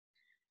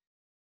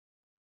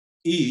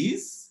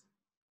is,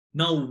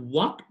 now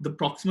what the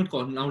proximate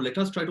cause, now let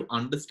us try to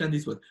understand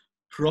this word.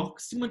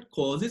 Proximate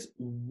cause is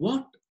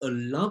what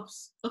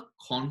allows a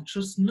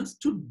consciousness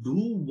to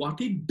do what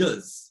it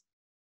does.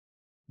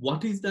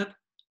 What is that?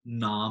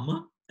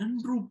 Nama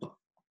and Rupa,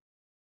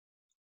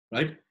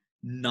 right?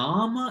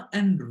 Nama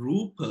and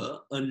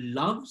Rupa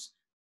allows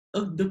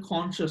the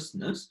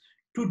consciousness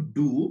to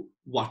do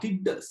what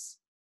it does,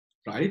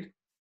 right?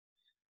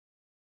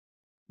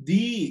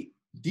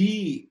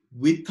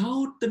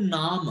 Without the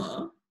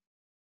Nama,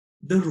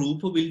 the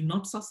Rupa will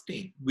not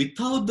sustain.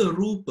 Without the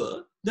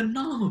Rupa, the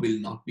Nama will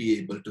not be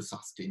able to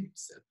sustain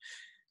itself.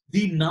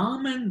 The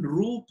Nama and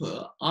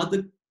Rupa are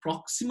the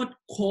proximate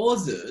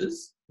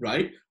causes,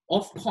 right,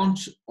 of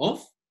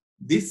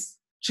this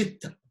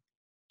Chitta,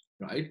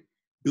 right?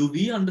 Do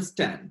we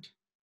understand?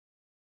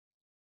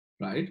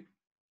 Right?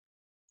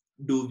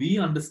 Do we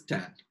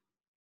understand?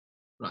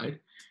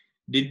 Right?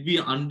 Did we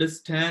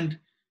understand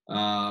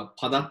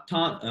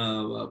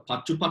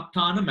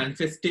Pachupattana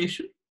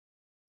manifestation?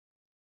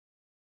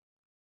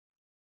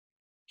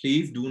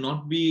 Please do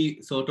not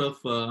be sort of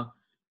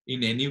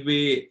in any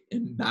way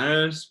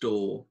embarrassed,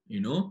 or,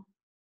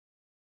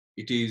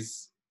 it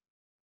is,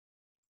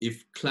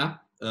 if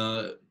clap,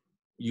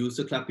 use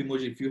the clap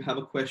emoji if you have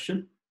a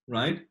question,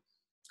 right?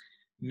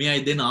 May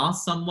I then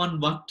ask someone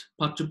what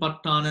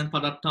Pachupattana and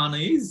Padattana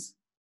is?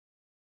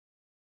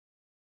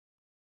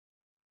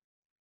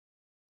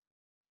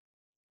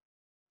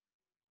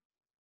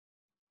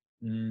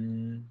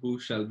 Who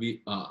shall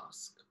we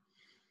ask?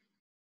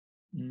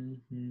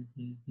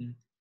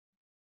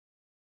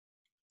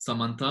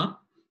 Samantha?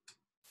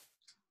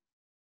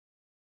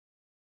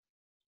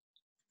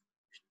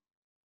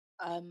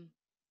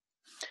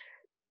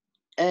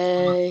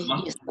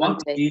 Yes,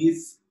 what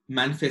is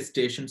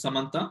manifestation,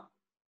 Samantha?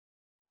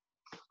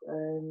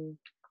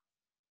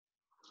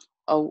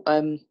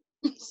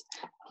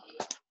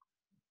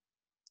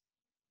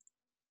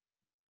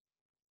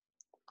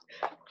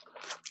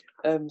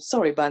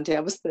 Sorry, Bhante, I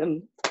was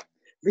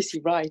busy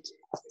writing.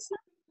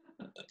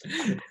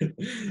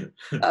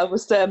 I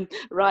was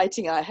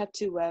writing. I had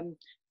to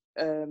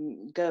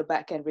go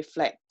back and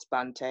reflect,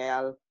 Bhante.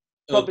 I'll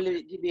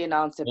probably give you an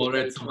answer. All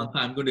right, Samantha,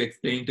 I'm going to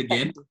explain it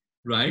again,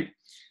 right?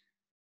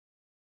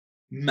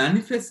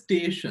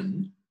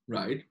 Manifestation,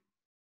 right?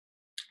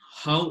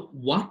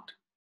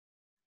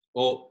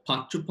 Or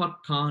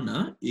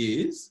Pachupattana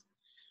is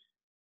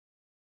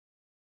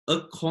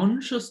a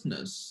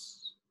consciousness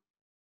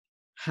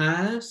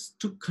has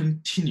to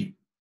continue.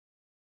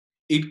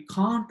 It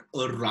can't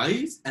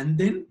arise and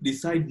then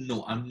decide,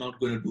 no, I'm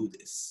not going to do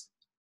this,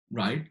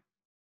 right?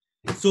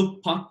 So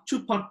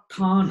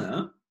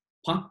Pachupattana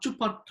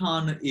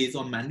is,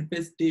 or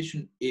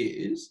manifestation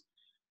is,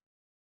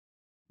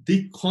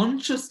 the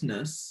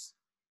consciousness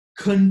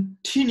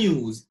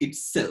continues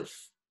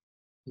itself,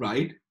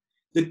 right?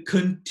 The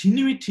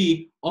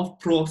continuity of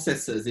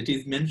processes, it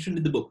is mentioned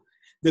in the book,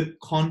 the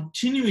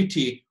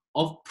continuity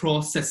of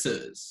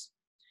processes.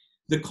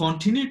 The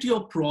continuity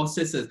of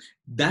processes,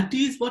 that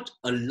is what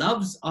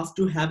allows us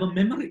to have a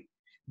memory.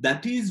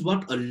 That is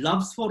what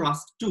allows for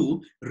us to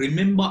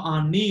remember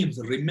our names,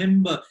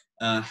 remember,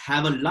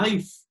 have a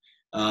life,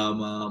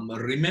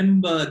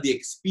 remember the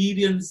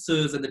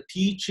experiences and the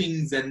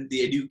teachings and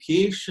the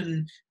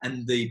education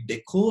and the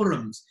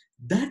decorums.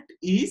 That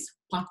is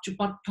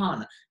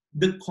Pachupattana.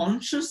 The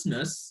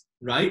consciousness,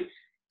 right,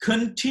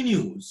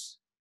 continues,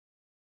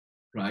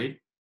 right?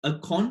 A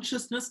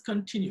consciousness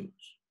continues.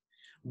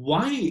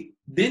 Why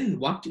then?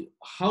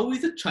 How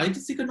is a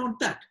Chaitasika not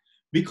that?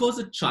 Because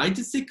a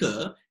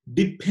Chaitasika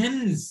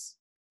depends,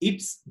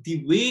 it's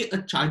the way a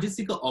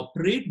Chaitasika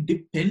operates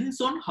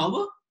depends on how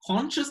a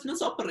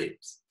consciousness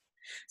operates.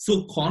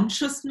 So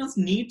consciousness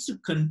needs to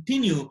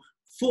continue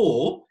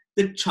for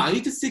the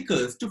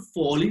Chaitasikas to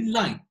fall in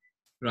line,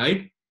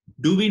 right?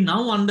 Do we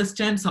now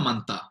understand,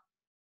 Samantha?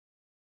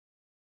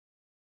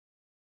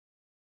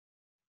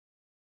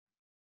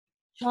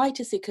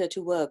 Chaitasika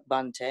to work,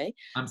 Bhante.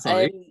 I'm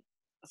sorry.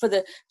 For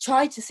the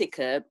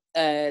Chaitasika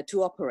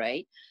to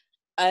operate,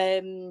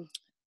 so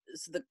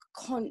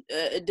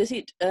does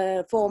it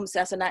forms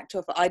as an act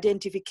of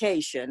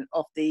identification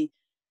of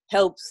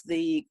helps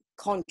the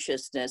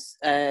consciousness.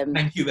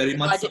 Thank you very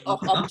much, of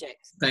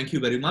objects. Thank you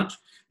very much.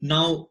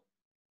 Now,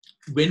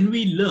 when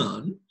we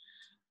learn,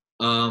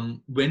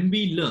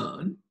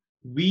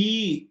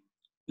 we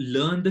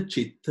learn the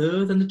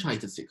chittas and the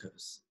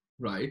chaitasikas,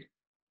 right?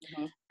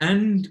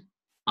 And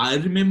I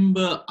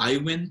remember I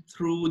went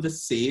through the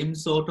same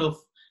sort of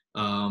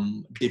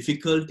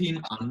difficulty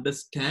in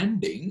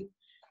understanding,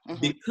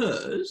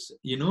 because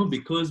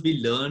because we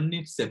learn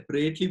it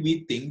separately.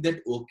 We think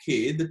that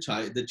okay, the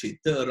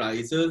chitta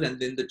arises and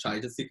then the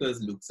Chaitasika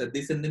looks at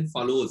this and then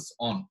follows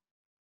on,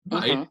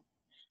 right?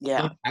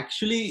 Yeah. But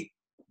actually,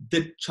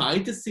 the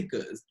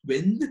Chaitasikas,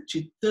 when the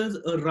chittas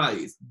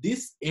arise,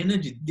 this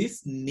energy,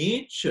 this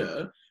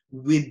nature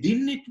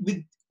within it,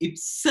 with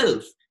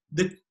itself,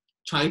 the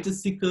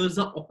Chaitasikas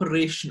are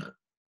operational,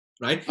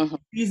 right? It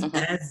is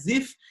as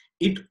if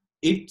it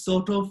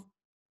sort of,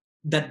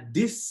 that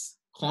this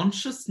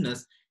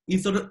consciousness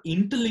is sort of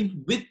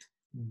interlinked with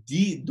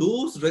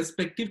those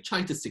respective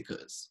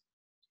Chaitasikas,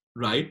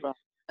 right?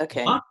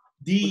 Okay. But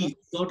the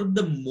sort of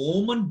the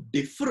moment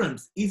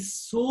difference is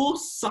so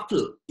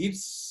subtle.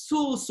 It's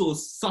so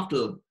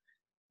subtle,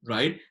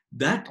 right?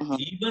 That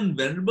even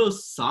Venerable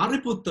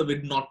Sariputta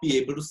would not be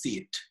able to see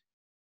it.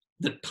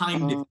 The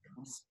time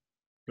difference,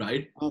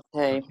 right?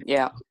 Okay.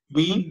 Yeah.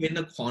 When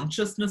a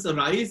consciousness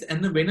arises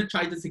and when a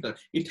Chaitasika,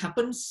 it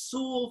happens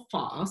so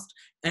fast,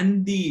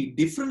 and the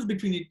difference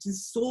between it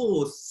is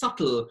so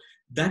subtle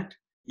that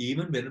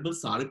even Venerable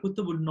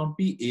Sariputta would not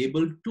be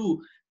able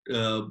to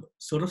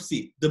sort of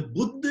see. The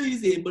Buddha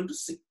is able to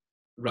see,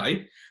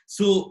 right?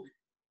 So,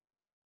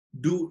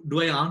 do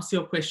I answer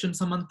your question,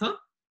 Samantha?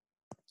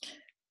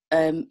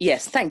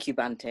 Yes, thank you,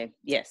 Bhante.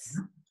 Yes.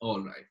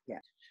 All right. Yeah.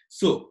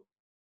 So,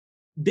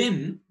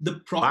 then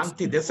the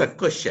Bhante, there's a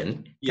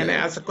question. Can I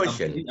ask a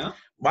question? Yeah.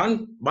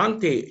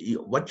 Bhante,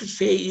 what you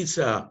say is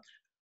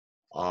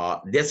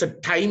there's a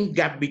time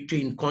gap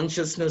between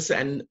consciousness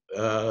and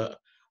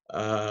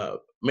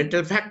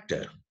mental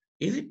factor,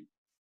 is it?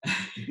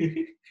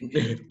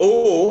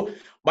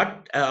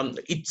 But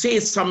it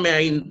says somewhere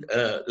in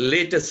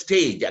later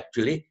stage,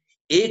 actually,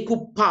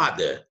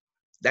 ekupada.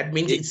 That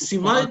means it's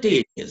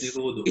simultaneous.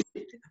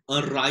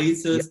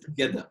 Arises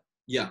together.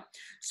 Yeah.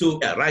 So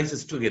yeah,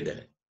 rises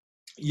together.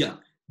 Yeah.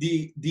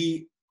 It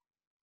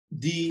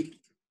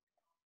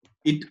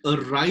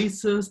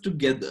arises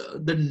together.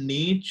 The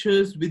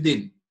natures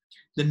within.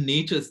 The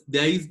natures.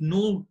 There is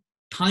no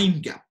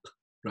time gap,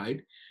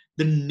 right?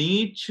 The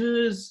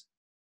nature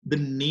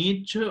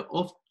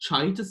of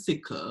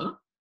Chaitasika.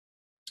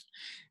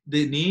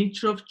 The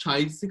nature of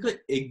Chaitasika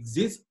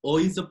exists or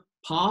is a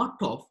part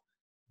of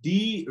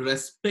the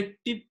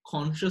respective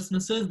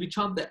consciousnesses which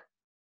are there,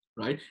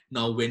 right?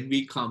 Now, when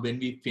we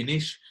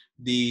finish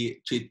the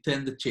Chitta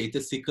and the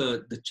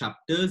Chaitasika, the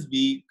chapters,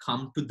 we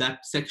come to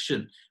that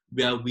section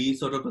where we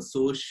sort of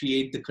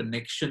associate the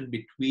connection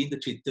between the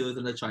Chittas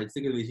and the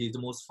Chaitasika, which is the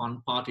most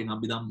fun part in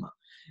Abhidhamma,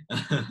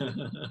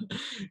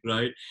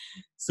 right?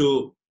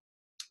 So,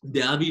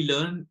 there we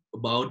learn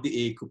about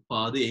the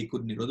Ekupada, the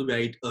Ekud Nirodha, where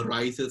it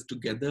arises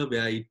together,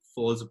 where it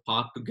falls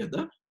apart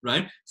together,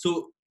 right?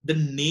 So the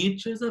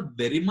natures are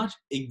very much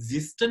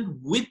existent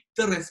with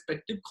the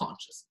respective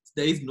consciousness.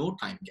 There is no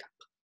time gap,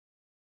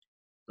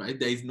 right?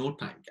 There is no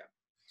time gap.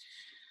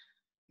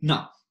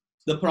 Now,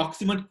 the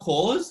proximate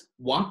cause,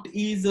 what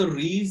is the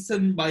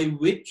reason by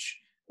which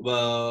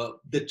the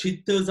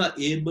chittas are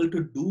able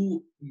to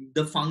do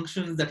the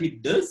functions that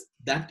it does?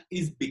 That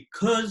is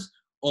because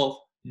of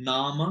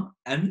Nama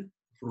and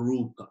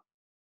Rupa,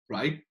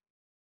 right?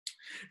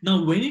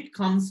 Now, when it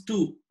comes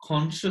to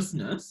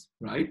consciousness,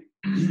 right,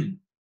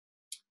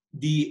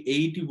 the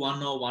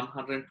 81 or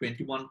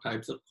 121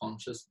 types of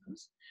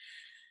consciousness,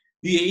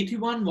 the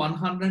 81,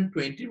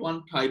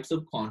 121 types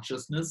of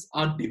consciousness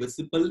are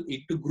divisible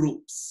into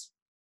groups,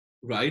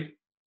 right?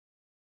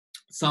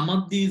 Some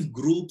of these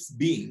groups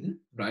being,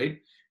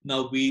 right,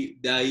 now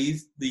there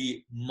is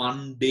the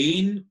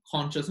mundane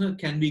consciousness.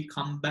 Can we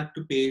come back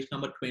to page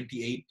number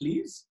 28,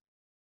 please?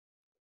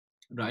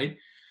 Right?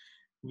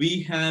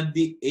 We have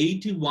the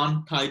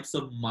 81 types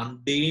of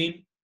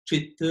mundane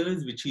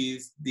chittas, which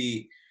is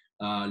the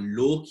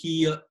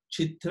Lokiya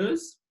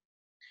chittas.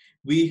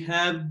 We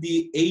have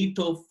the 8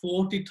 or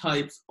 40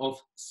 types of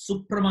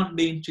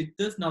supramundane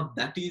chittas. Now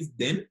that is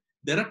then,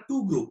 there are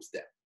two groups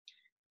there.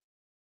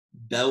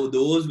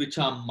 Those which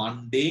are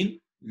mundane,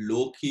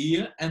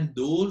 Lokiya, and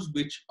those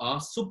which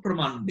are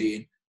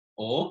supramundane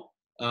or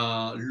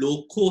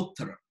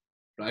Lokottara,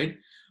 right?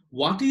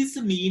 What is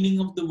the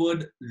meaning of the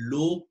word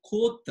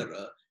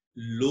Lokottara?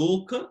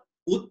 Loka,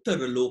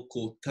 Uttara,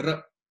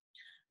 Lokottara.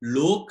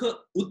 Loka,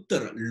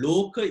 Uttara.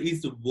 Loka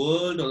is the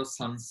world or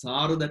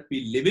samsara that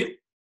we live in,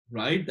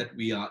 right? That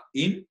we are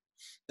in,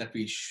 that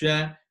we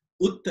share.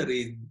 Uttara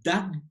is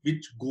that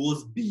which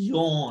goes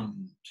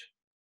beyond.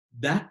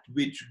 That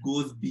which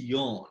goes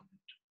beyond,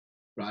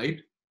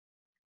 right?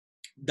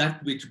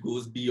 That which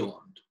goes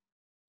beyond.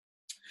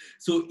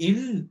 So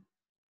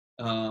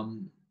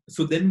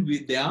so then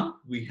we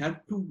have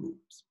two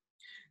groups.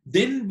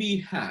 Then we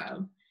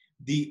have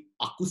the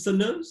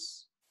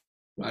akusalas,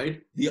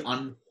 right? The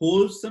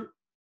unwholesome.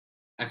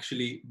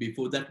 Actually,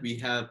 before that we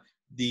have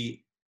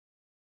the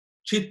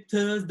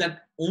chittas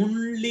that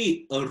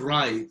only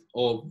arise,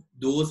 or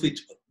those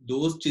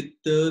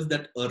chittas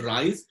that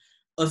arise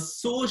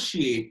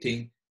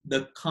associating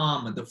the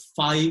karma, the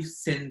 5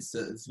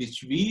 senses,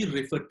 which we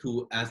refer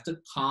to as the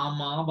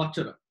karma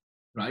vachara,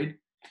 right?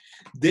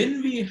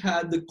 Then we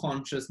have the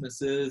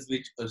consciousnesses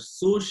which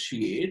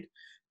associate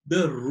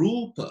the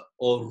rupa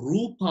or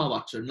rupa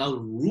vachara. Now,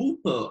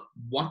 rupa,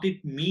 what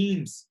it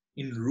means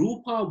in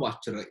rupa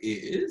vachara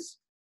is,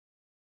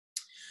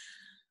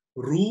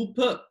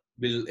 rupa,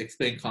 will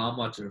explain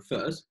kama vachara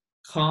first.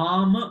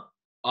 Kama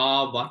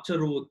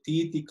avacharo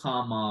titi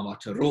kama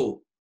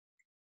vacharo,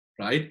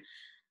 right?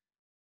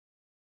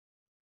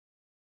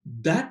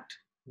 That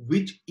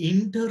which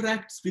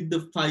interacts with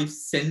the 5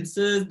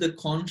 senses, the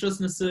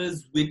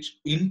consciousnesses which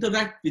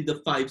interact with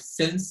the 5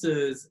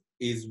 senses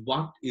is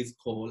what is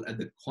called as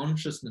the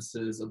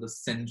consciousnesses of the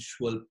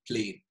sensual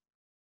plane,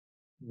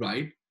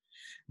 right?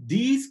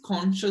 These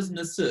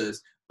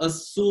consciousnesses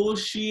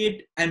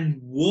associate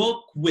and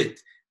work with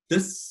the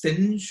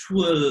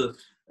sensual,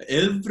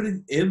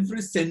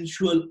 every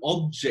sensual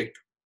object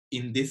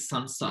in this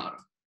samsara,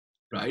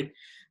 right?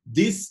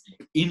 This,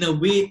 in a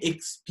way,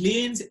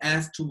 explains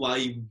as to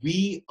why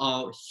we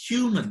are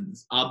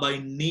humans, are by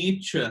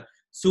nature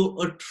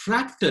so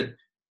attracted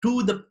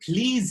to the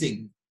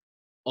pleasing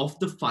of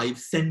the 5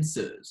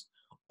 senses.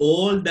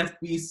 All that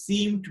we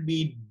seem to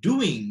be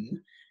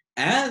doing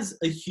as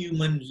a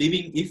human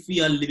living, if we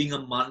are living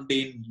a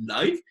mundane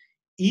life,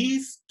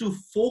 is to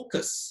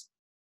focus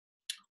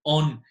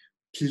on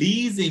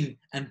pleasing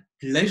and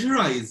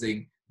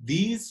pleasurizing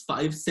these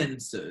 5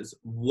 senses.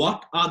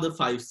 What are the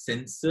 5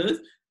 senses?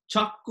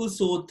 Chakku,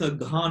 sota,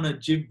 ghana,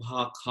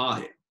 jibha,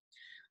 kaya.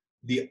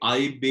 The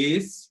eye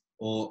base,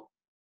 or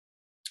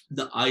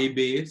the eye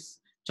base,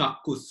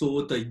 chakku,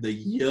 sota,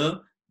 the ear,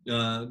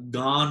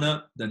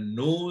 ghana, the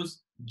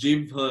nose,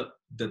 jibha,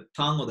 the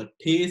tongue or the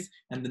taste,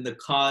 and then the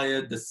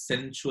kaya, the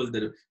sensual,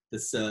 the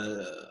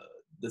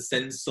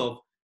sense of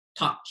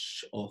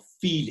touch or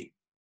feeling,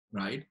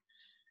 right?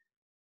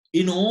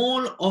 In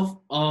all of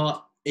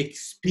our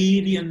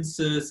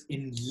experiences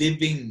in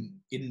living,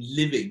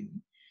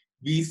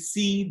 we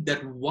see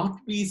that what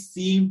we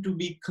seem to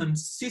be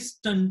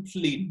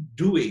consistently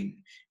doing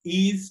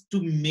is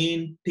to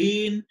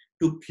maintain,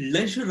 to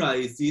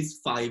pleasurize these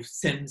 5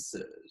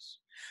 senses.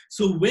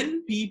 So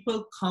when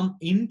people come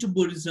into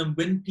Buddhism,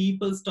 when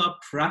people start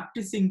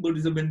practicing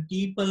Buddhism, when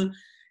people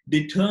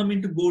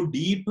determine to go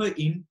deeper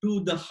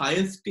into the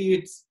higher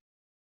states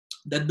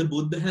that the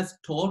Buddha has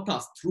taught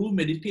us through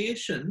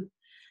meditation,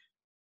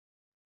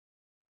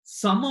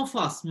 some of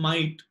us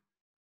might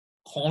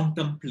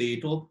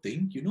contemplate or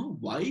think,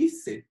 why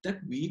is it that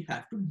we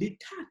have to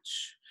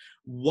detach?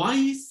 Why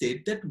is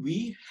it that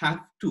we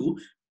have to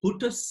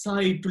put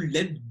aside, to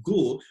let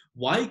go?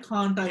 Why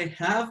can't I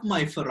have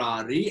my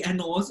Ferrari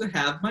and also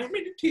have my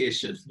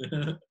meditation?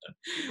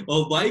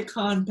 Or why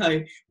can't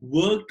I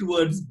work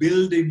towards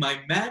building my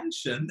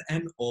mansion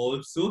and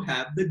also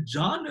have the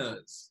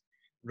jhanas,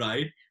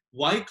 right?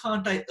 Why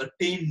can't I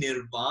attain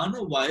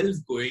nirvana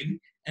whilst going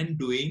and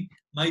doing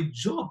my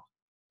job,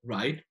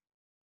 right?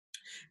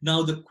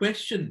 Now the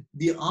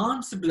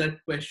answer to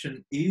that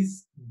question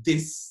is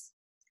this.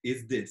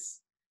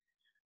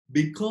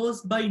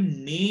 Because by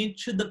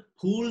nature, the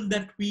pull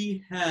that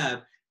we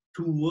have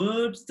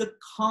towards the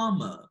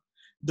karma,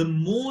 the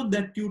more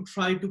that you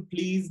try to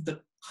please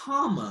the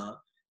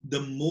karma,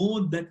 the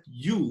more that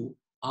you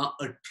are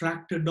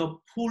attracted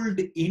or pulled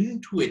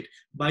into it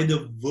by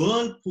the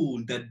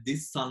whirlpool that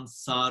this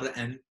samsara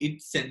and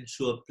its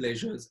sensual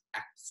pleasures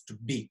acts to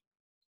be.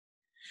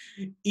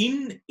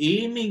 In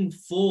aiming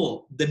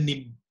for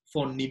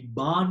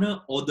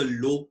nibbana or the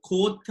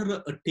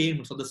lokottara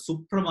attainments or the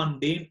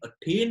supramundane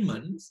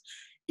attainments,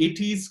 it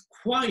is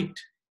quite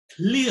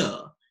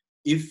clear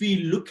if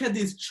we look at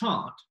this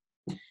chart.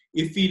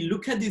 It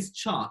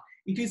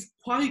is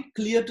quite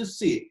clear to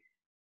say,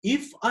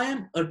 if I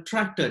am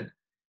attracted,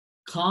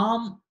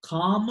 kama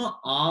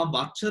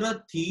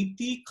avachara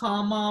titi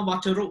kama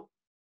vacharo.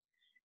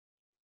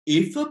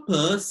 If a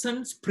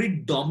person's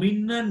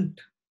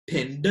predominant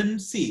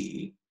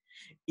tendency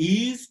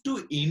is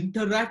to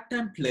interact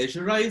and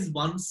pleasurize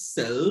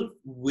oneself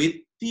with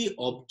the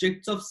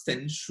objects of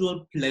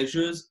sensual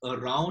pleasures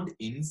around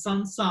in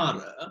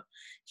samsara,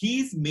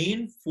 his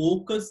main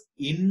focus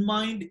in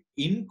mind,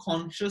 in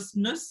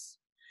consciousness,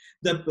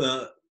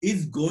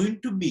 is going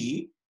to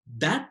be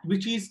that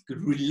which is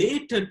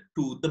related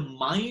to the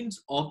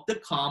minds of the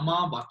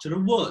kama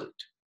vachara world,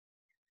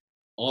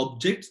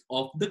 objects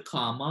of the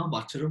kama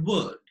vachara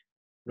world,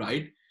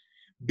 right?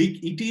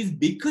 It is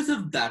because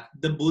of that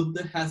the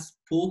Buddha has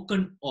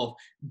spoken of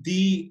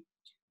the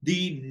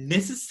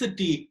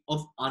necessity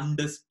of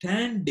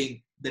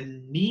understanding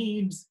the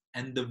needs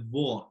and the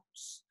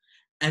wants,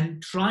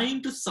 and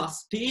trying to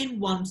sustain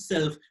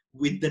oneself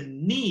with the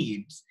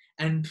needs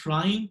and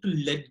trying to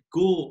let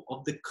go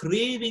of the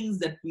cravings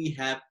that we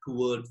have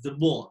towards the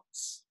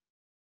wants,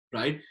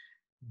 right?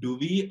 Do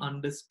we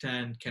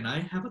understand? Can I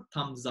have a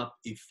thumbs up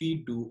if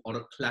we do, or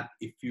a clap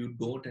if you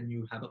don't and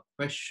you have a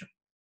question?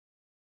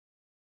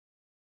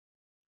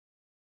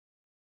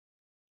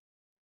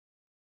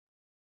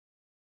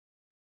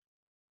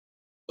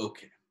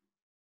 Okay.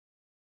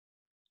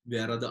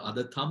 Where are the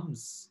other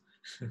thumbs?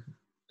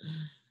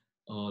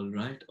 All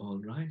right,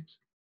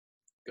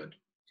 good.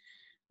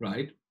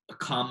 Right,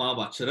 Kama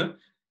Vachara.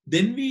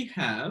 Then we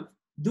have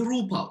the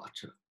Rupa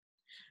Vachara.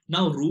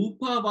 Now,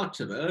 Rupa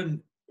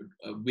Vachara,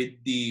 with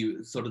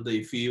the sort of the,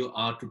 if you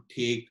are to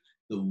take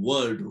the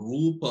word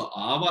Rupa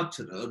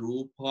Avachara,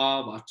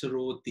 Rupa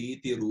Vacharo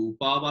Titi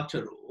Rupa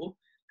Vacharo,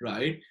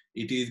 right?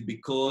 It is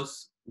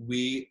because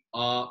we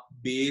are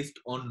based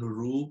on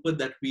Rupa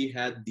that we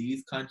had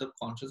these kinds of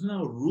consciousness.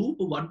 Now,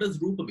 Rupa, what does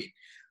Rupa mean?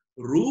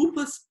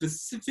 Rupa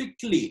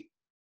specifically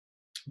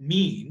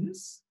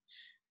means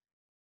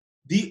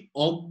the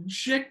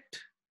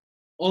object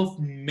of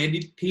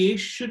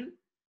meditation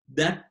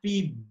that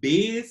we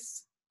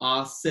base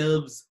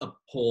ourselves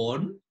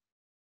upon,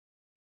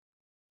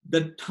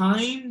 the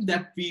time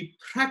that we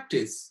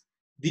practice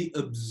the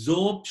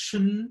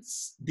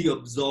absorptions,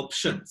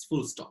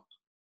 full stop.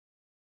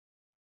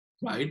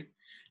 Right?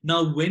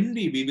 Now, when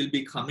we will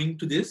be coming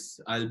to this,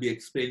 I'll be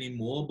explaining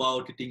more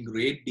about it in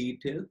great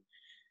detail.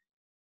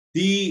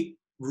 The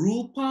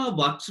Rupa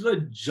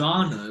Vachara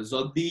jhanas,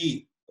 or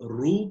the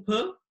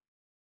Rupa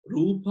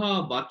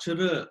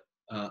Vachara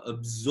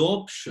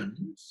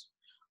absorptions,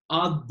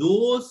 are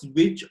those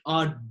which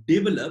are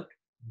developed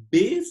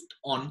based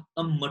on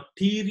a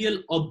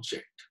material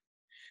object.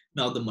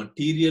 Now, the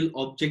material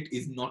object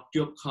is not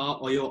your car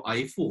or your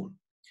iPhone.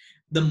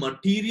 The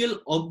material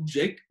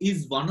object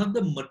is one of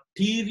the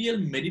material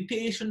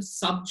meditation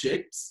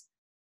subjects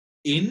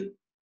in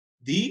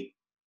the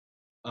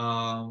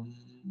out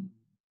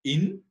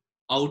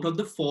of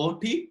the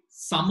 40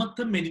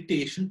 samatha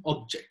meditation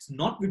objects,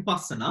 not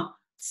vipassana,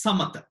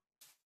 samatha,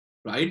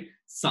 right?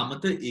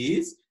 Samatha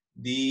is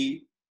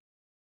the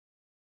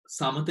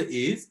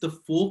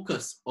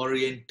focus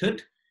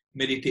oriented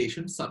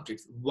meditation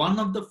subjects. One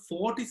of the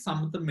 40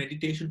 samatha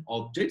meditation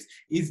objects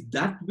is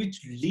that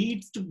which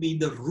leads to be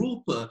the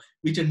rupa,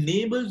 which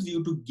enables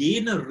you to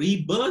gain a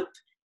rebirth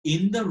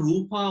in the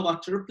rupa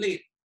vachara plane.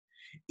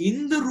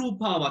 In the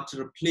rupa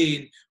vachara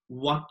plane,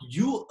 what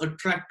you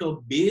attract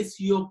or base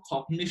your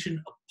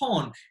cognition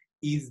upon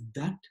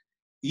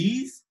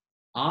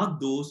are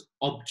those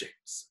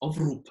objects of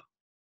rupa,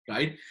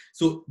 right?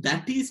 So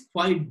that is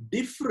quite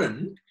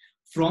different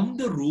from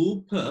the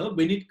rupa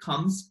when it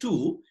comes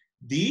to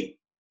the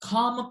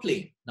karma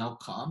plane. Now,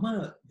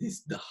 karma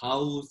is the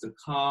house, the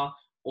car,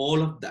 all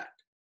of that,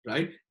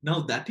 right? Now,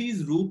 that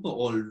is rupa,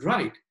 all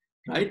right,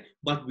 right?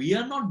 But we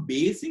are not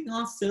basing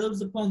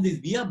ourselves upon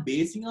this. We are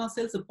basing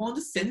ourselves upon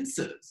the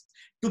senses,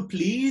 to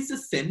please the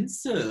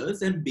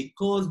senses. And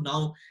because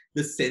now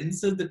the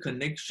senses, the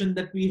connection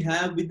that we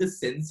have with the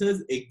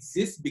senses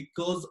exists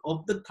because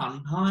of the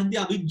tanha and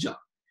the avidya,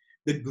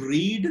 the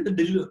greed and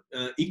the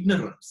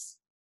ignorance,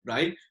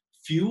 right?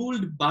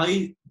 Fueled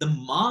by the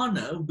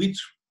mana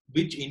which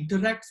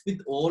interacts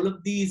with all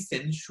of these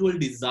sensual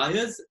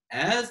desires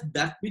as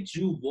that which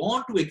you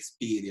want to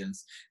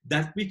experience,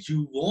 that which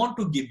you want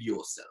to give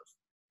yourself,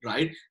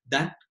 right?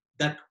 That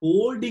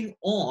holding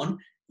on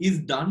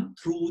is done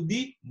through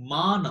the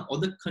mana or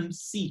the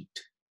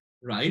conceit,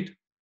 right?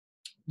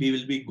 We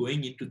will be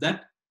going into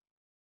that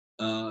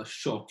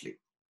shortly,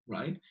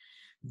 right?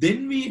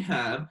 Then we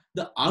have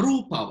the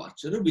arupa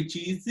vachara, which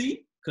is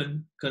the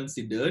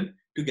considered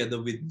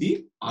together with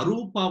the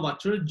arupa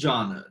vachara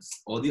jhanas,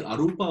 or the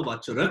arupa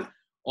vachara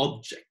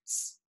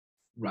objects,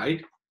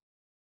 right?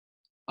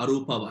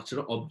 Arupa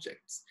vachara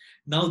objects.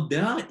 Now,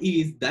 that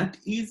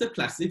is a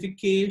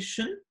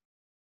classification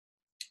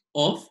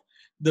of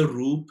the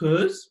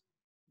rupas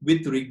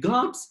with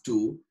regards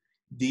to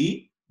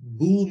the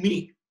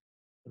bhumi,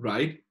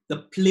 right?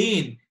 The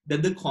plane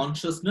that the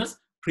consciousness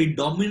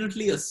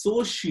predominantly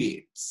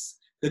associates.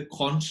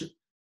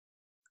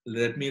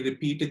 Let me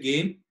repeat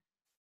again.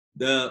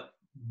 The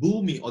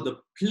bhumi, or the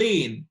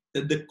plane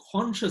that the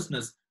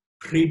consciousness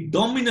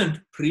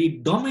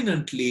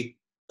predominantly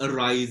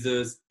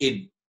arises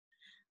in.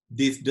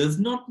 This does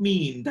not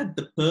mean that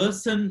the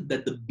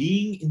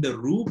being in the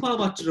rupa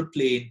vachara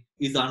plane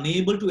is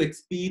unable to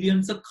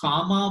experience a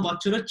kama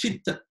vachara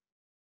chitta,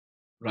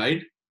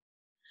 right?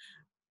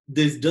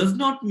 This does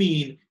not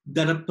mean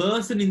that a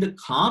person in the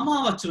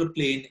kama vachara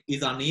plane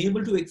is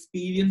unable to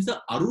experience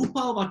the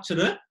arupa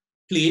vachara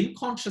plane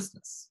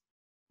consciousness,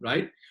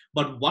 right?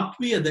 But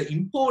the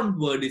important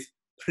word is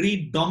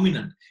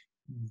predominant.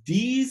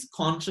 These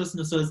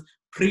consciousnesses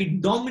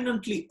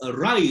predominantly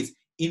arise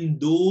in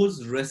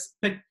those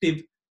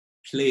respective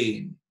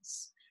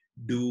planes.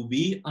 Do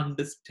we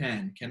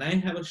understand? Can I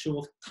have a show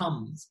of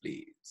thumbs,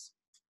 please?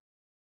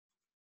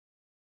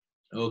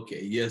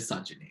 Okay, yes,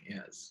 Sajini,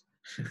 yes.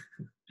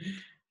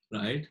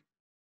 Right?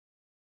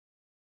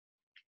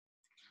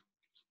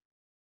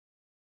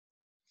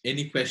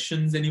 Any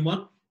questions,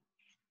 anyone?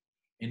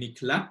 Any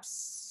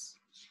claps?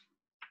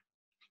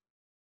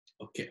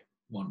 Okay,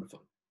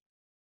 wonderful.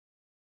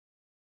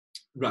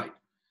 Right.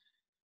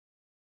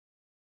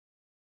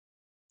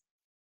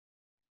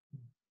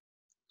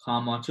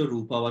 Kamachara,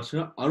 Rupa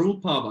Vachara,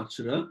 Arupa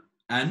Vachara,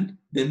 and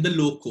then the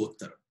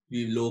Lokottara.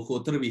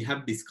 Lokottara we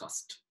have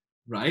discussed,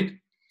 right?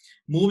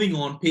 Moving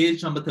on,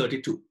 page number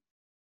 32.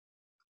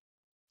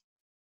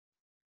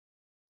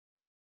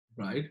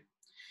 right?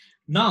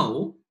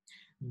 Now,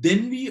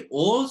 then we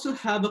also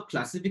have a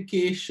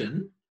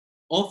classification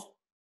of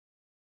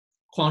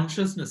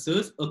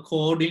consciousnesses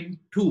according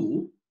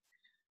to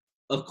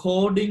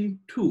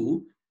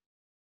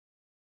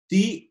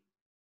the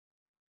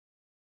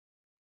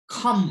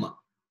kamma,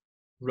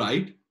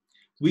 right?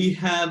 We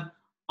have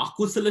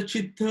akusala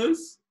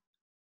chittas,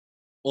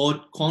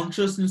 or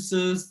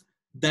consciousnesses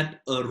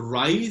that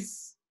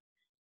arise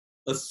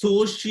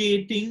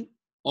associating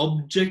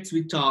objects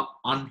which are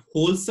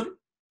unwholesome.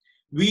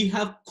 We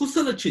have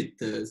kusala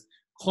chittas,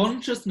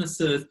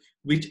 consciousnesses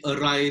which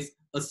arise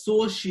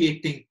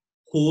associating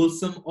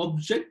wholesome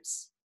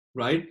objects,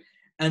 right?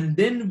 And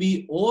then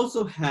we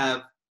also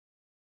have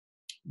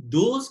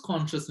those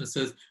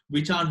consciousnesses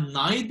which are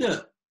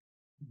neither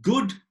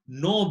good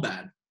nor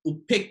bad,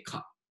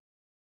 upekha,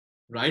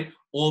 right?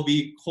 Or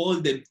we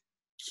call them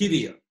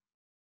kiriya,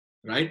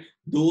 right?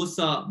 Those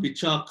are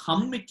which are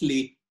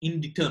karmically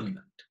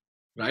indeterminate,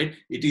 right?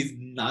 It is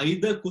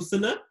neither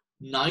kusala,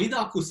 neither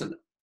akusala,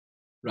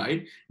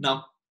 right?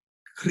 Now,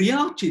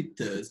 kriya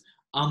chittas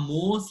are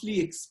mostly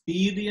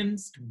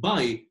experienced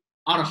by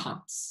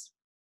arahants,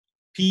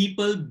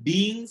 people,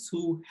 beings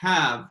who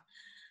have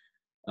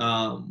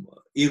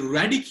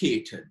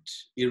eradicated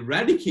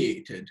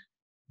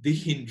the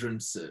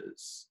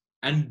hindrances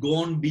and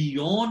gone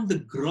beyond the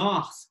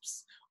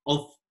grasps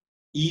of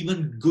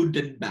even good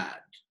and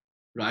bad,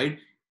 right?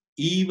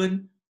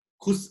 Even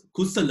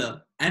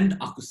kusala and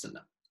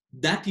akusala.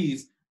 That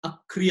is a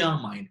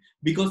kriya mind,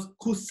 because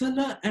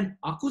kusala and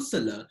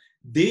akusala,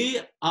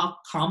 they are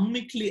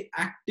karmically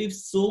active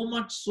so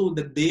much so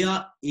that they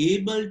are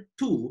able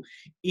to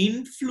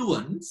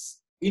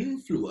influence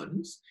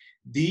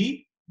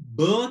the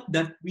birth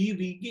that we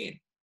regain.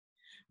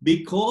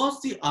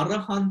 Because the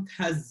Arahant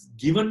has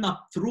given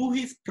up through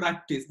his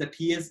practice that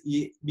he has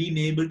been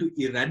able to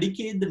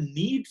eradicate the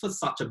need for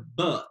such a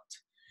birth,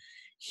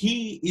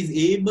 he is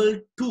able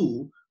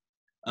to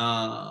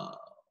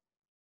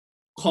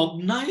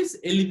cognize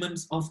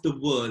elements of the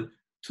world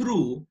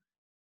through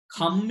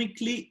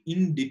karmically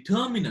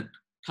indeterminate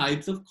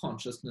types of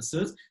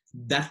consciousnesses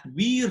that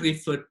we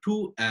refer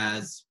to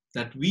as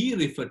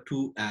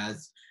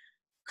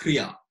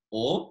kriya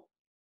or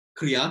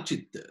kriya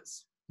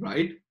chittas,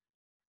 right?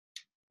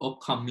 Or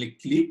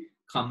karmically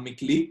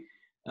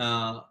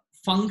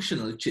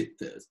functional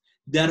chittas.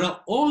 There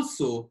are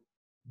also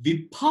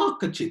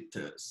vipaka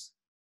chittas,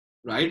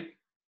 right?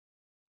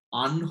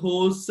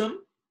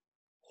 Unwholesome,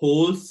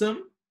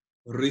 wholesome,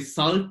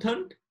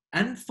 resultant,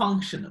 and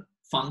functional.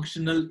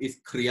 Functional is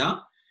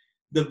kriya.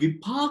 The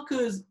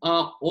vipakas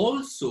are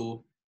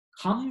also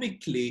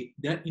karmically,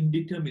 they are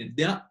indeterminate.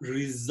 They are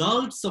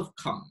results of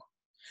karma.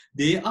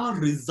 They are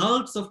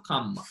results of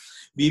karma.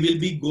 We will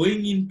be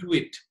going into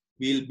it.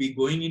 We'll be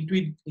going into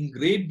it in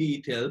great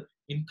detail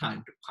in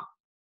time to come,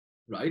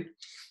 right?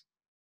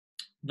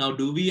 Now,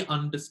 do we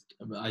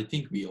understand? I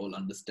think we all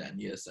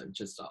understand. Yes, I've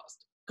just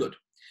asked. Good.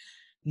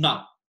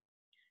 Now,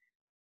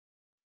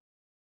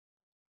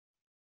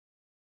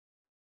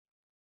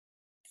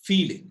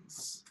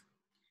 feelings.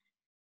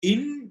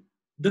 In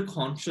the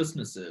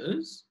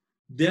consciousnesses,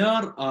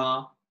 there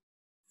are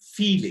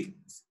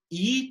feelings.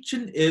 Each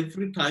and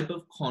every type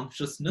of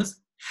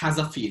consciousness has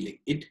a feeling.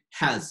 It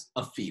has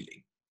a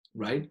feeling,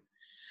 right?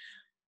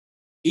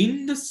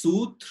 In the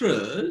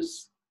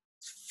sutras,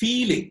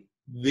 feeling,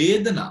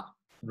 Vedana,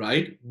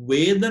 right?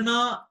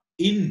 Vedana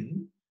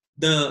in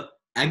the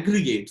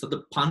aggregates of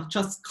the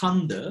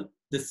Panchaskandha,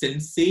 the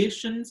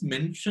sensations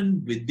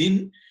mentioned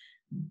within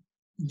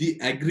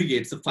the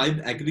aggregates, the 5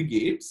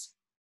 aggregates,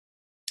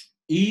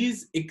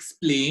 is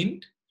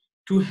explained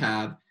to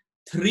have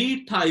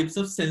 3 types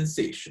of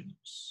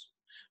sensations.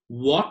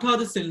 What are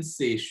the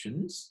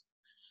sensations?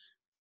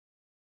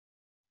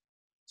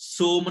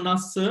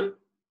 Somanassa,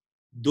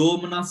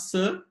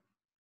 Domanassa,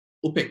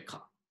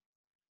 Upekha,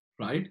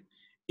 right?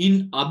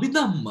 In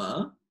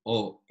Abhidhamma,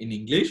 or in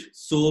English,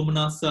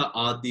 Somanassa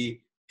are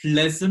the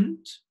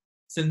pleasant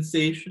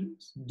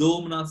sensations,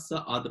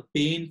 Domanassa are the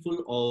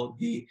painful or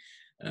the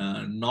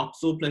not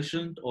so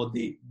pleasant or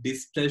the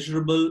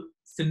displeasurable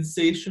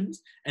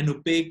sensations, and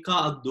Upekha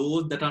are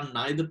those that are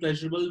neither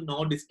pleasurable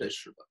nor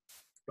displeasurable,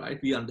 right?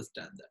 We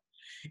understand that.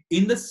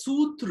 In the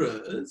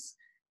sutras,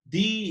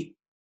 in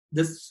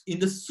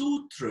the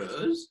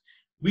sutras,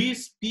 we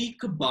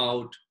speak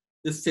about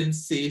the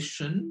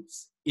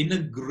sensations in a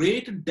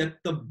great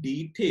depth of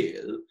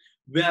detail,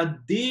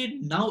 where they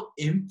now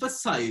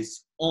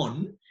emphasize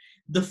on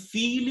the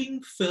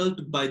feeling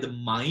felt by the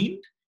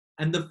mind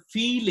and the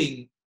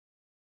feeling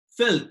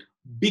felt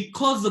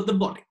because of the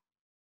body,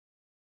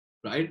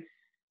 right?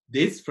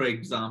 This, for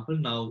example,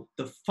 now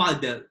the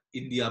father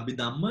in the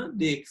Abhidhamma,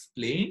 they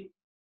explain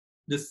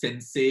the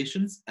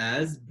sensations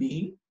as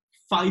being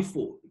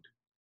 5-fold.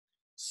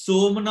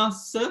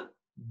 Somanassa,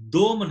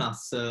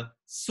 Domanassa,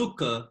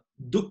 Sukha,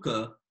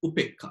 Dukkha,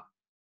 Upekha.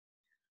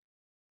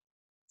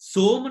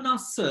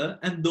 Somanassa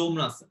and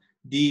Domanassa,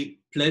 the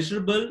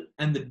pleasurable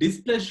and the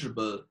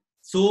displeasurable,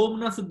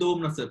 Somanassa,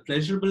 Domanassa,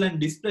 pleasurable and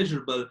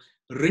displeasurable,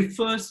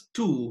 refers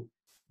to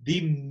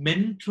the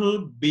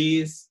mental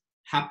base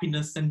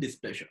happiness and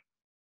displeasure.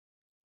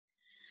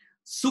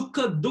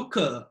 Sukha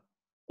dukkha,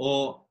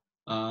 or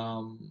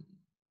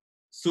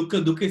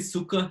sukha dukkha,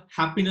 sukha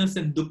happiness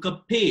and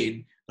dukkha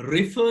pain,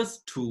 refers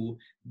to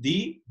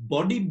the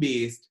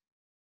body-based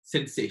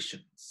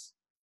sensations.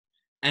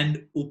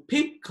 And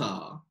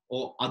upekha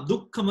or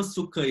adukkama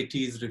sukha, it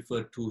is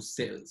referred to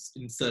cells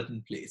in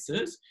certain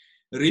places,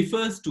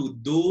 refers to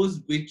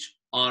those which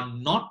are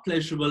not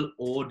pleasurable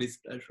or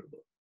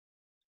displeasurable,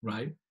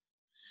 right?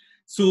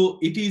 So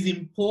it is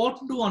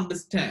important to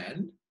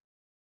understand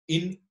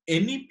in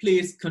any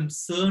place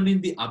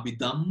concerning the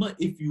Abhidhamma,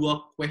 if you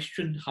are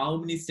questioned how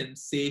many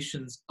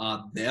sensations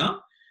are there,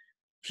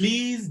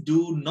 please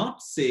do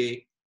not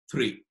say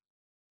 3,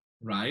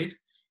 right?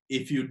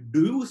 If you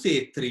do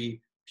say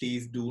 3,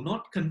 please do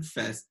not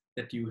confess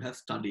that you have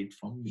studied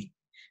from me.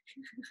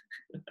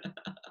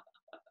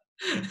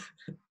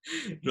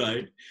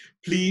 Right?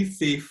 Please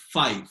say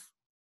 5,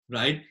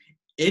 right?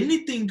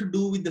 Anything to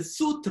do with the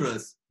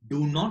sutras,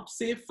 do not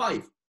say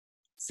 5,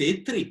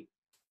 say 3,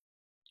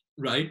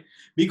 right?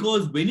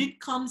 Because when it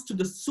comes to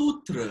the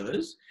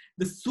sutras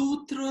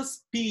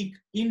speak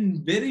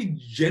in very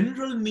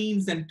general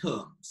means and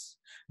terms.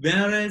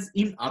 Whereas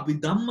in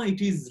Abhidhamma, it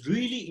is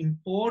really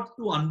important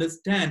to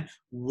understand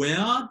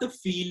where the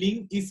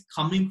feeling is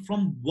coming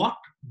from, what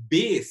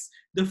base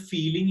the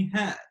feeling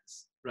has,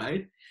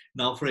 right?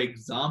 Now, for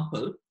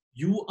example,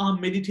 you are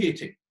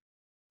meditating,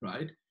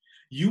 right?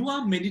 You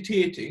are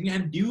meditating,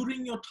 and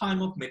during your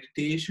time of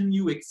meditation,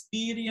 you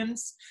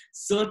experience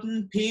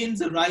certain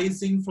pains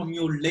arising from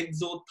your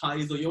legs or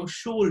thighs or your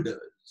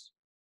shoulders,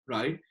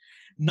 right?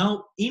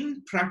 Now,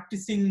 in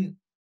practicing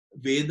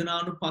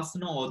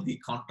Vedananupassana, or the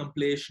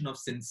contemplation of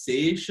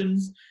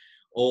sensations,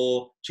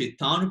 or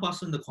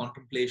Chittanupassana, the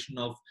contemplation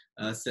of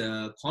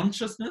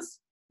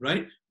consciousness,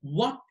 right?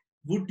 What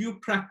would you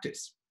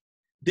practice?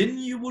 Then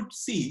you would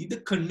see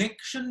the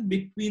connection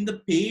between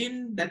the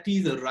pain that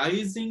is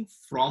arising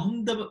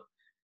from the,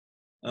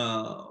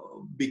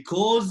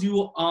 because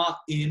you are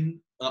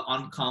in an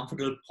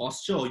uncomfortable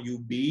posture, or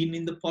you've been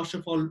in the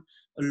posture for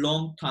a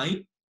long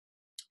time,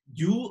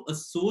 you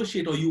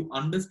associate or you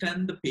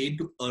understand the pain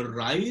to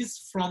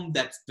arise from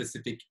that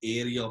specific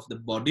area of the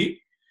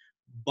body,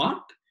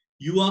 but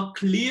you are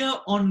clear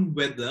on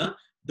whether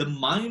the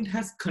mind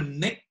has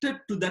connected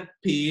to that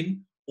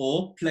pain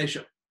or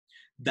pleasure.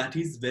 That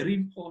is very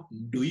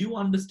important. Do you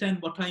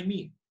understand what I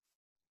mean?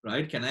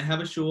 Right? Can I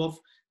have a show of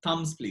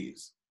thumbs,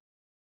 please?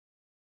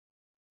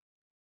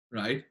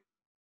 Right?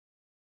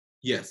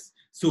 Yes.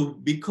 So,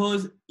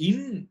 because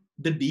in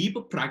the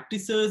deeper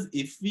practices,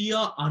 if we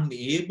are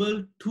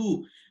unable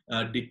to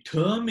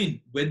determine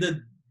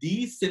whether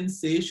these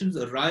sensations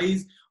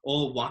arise,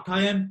 or what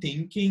I am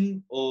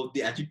thinking, or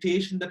the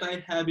agitation that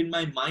I have in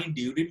my mind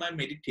during my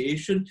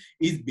meditation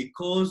is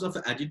because of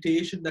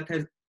agitation that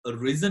has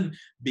arisen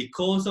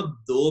because of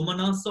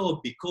domanasa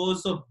or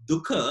because of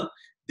dukkha,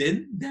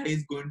 then there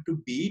is going to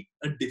be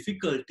a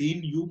difficulty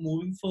in you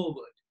moving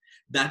forward.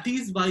 That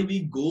is why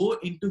we go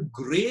into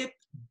great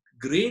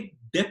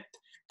depth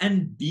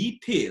and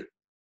detail,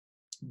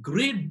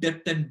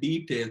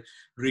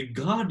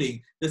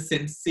 regarding the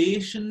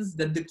sensations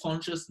that the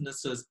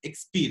consciousnesses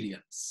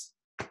experience,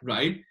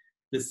 right?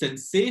 The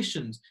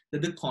sensations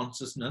that the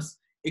consciousness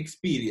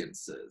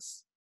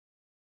experiences.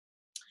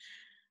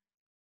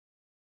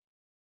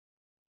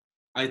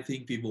 I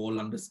think we've all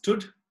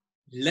understood.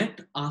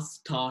 Let us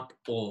start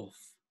off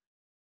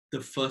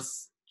the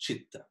first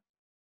chitta,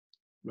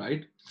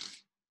 right?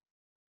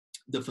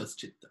 The first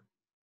chitta.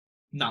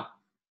 Now,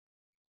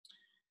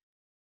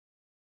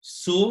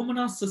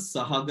 Somanasa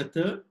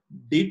Sahagata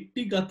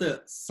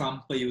Dittigata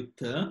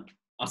Sampayutta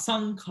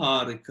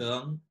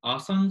Asankharikam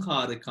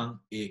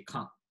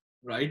Ekam,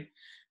 right?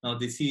 Now,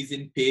 this is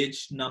in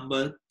page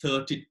number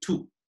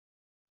 32,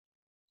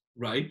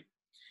 right?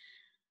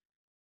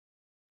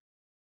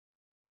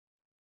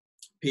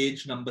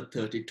 Page number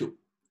 32,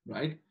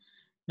 right?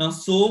 Now,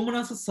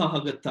 Somanasa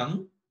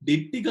Sahagatam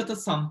Dittigata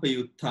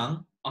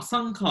Sampayuttam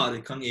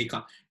Asankharikam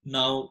Ekam.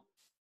 Now,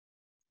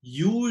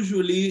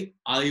 usually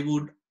I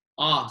would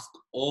ask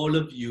all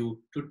of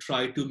you to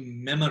try to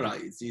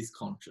memorize these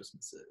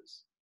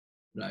consciousnesses,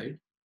 right?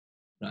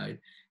 Right.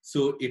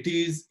 So it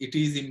is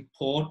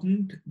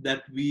important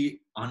that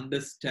we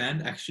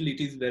understand. Actually,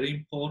 it is very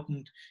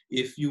important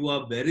if you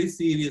are very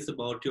serious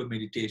about your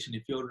meditation,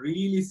 if you're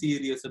really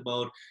serious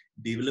about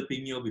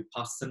developing your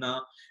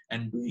vipassana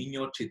and doing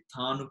your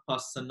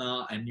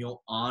chittanupassana and your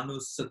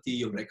anusati,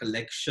 your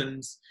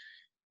recollections.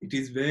 It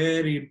is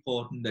very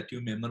important that you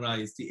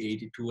memorize the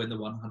 82 and the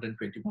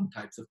 121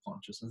 types of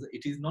consciousness.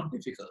 It is not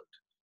difficult,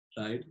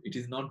 right? It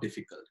is not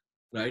difficult,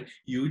 right?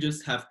 You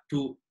just have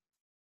to,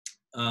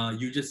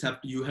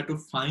 you have to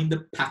find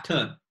the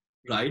pattern,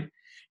 right?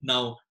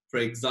 Now, for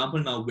example,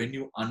 now when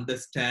you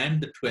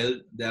understand the 12,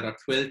 there are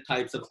 12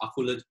 types of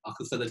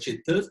akusala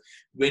chittas.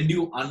 When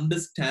you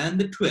understand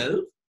the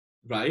 12,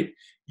 right,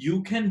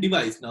 you can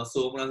devise. Now,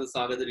 Somanasa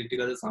Sagata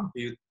Dittigata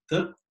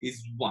Sampayutta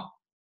is 1.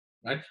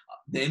 Right?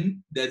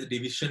 Then there's a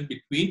division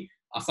between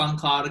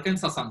asankharaka and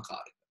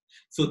sasankaraka.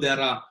 So there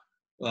are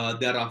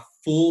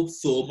 4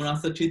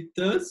 Somanasa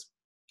Chittas,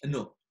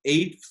 no,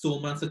 8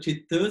 Somanasa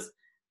Chittas,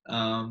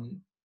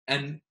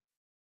 and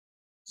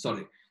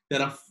sorry,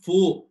 there are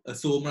 4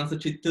 Somanasa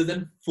Chittas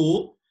and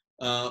 4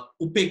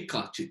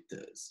 Upekka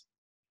Chittas,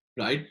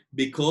 right?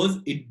 Because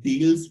it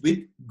deals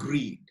with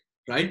greed,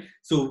 right?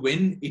 So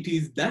when it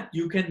is that,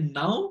 you can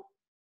now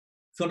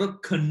sort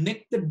of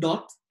connect the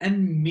dots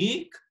and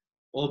make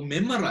or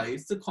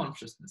memorize the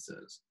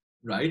consciousnesses,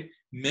 right?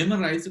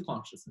 Memorize the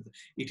consciousness.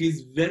 It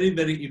is very,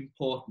 very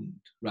important,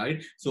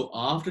 right? So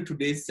after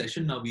today's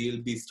session, now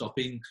we'll be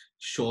stopping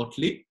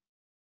shortly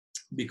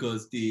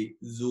because the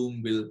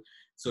Zoom will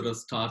sort of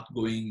start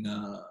going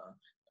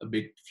a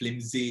bit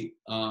flimsy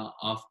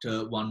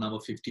after 1 hour,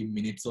 15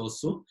 minutes or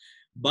so.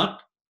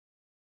 But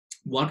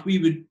what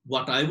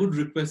I would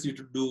request you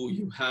to do,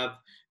 you have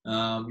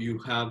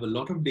a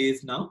lot of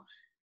days now.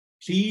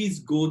 Please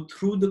go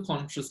through the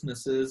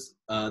consciousnesses,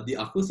 the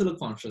akusala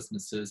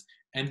consciousnesses,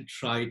 and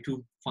try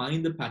to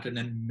find the pattern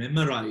and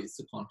memorize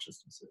the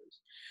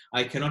consciousnesses.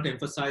 I cannot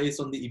emphasize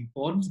on the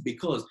importance,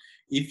 because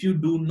if you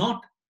do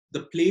not,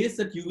 the place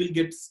that you will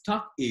get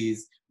stuck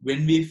is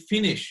when we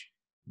finish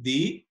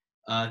the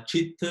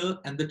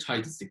chitta and the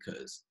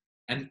chaitasikas,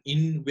 and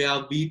in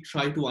where we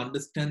try to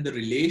understand the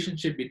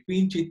relationship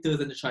between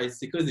chittas and the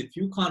chaitasikas. If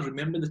you can't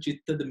remember the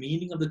chitta, the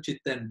meaning of the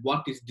chitta and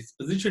what its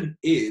disposition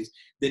is,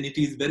 then it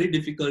is very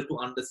difficult to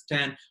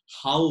understand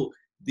how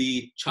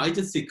the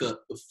chaitasika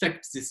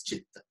affects this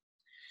chitta.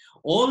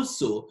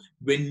 Also,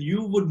 when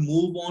you would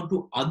move on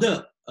to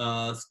other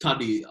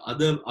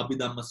other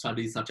Abhidhamma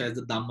studies, such as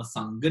the Dhamma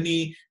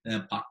Sangani,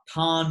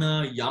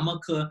 Patthana,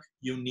 Yamaka,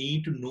 you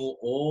need to know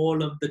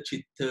all of the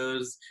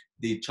chittas,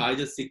 the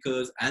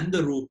chaitasikas, and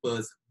the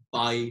rupas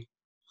by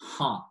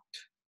heart,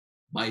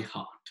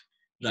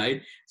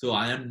 right? So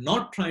I am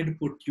not trying to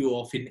put you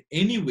off in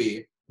any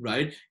way,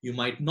 right? You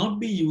might not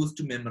be used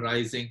to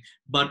memorizing,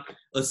 but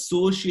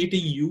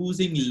associating,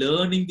 using,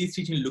 learning this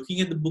teaching,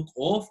 looking at the book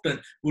often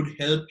would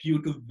help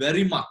you to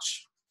very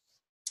much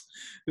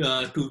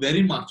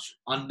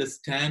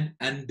understand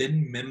and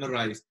then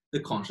memorize the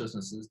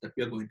consciousnesses that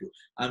we are going to.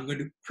 I'm going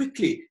to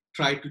quickly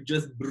try to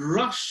just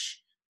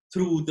brush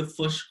through the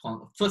first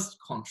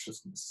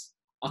consciousness,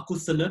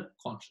 akusala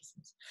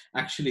consciousness.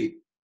 Actually,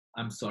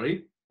 I'm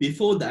sorry.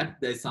 Before that,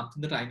 there's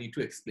something that I need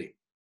to explain,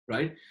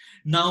 right?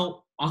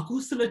 Now,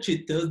 akusala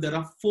chittas, there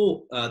are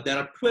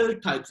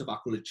 12 types of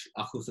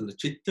akusala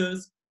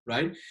chittas,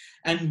 right?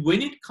 And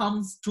when it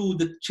comes to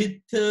the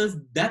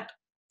chittas that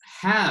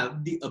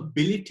have the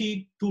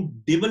ability to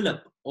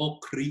develop or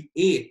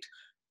create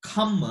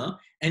karma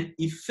and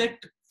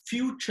effect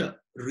future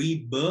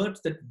rebirths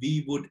that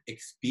we would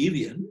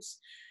experience,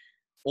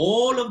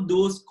 all of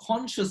those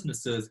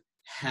consciousnesses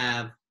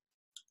have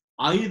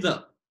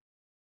either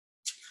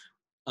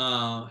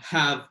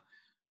have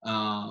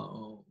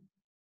 2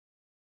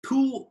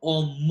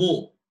 or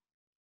more,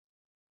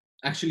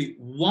 actually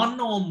 1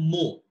 or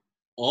more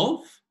of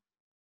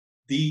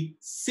the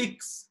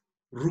 6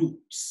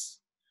 roots.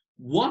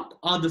 What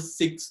are the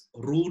 6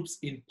 roots?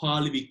 In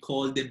Pali, we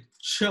call them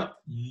cha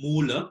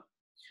mula,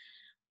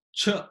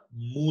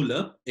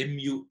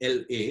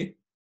 M-U-L-A.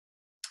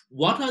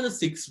 What are the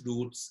 6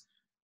 roots?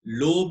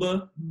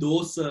 Lobha,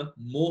 dosa,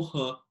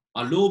 moha,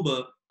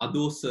 alobha,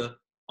 adosa,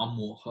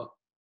 amoha,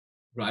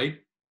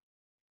 right?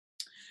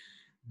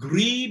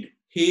 Greed,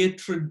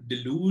 hatred,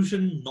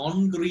 delusion,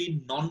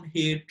 non-greed,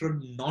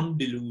 non-hatred,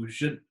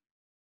 non-delusion.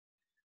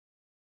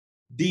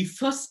 The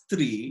first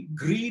 3,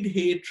 greed,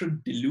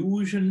 hatred,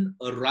 delusion,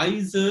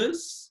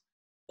 arises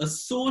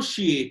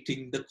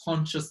associating the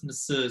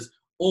consciousnesses,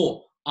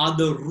 or are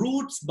the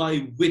roots by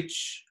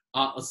which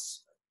are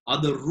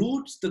the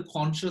roots the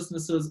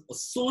consciousnesses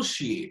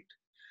associate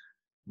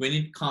when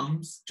it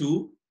comes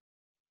to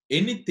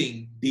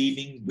anything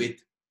dealing with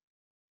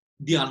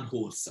the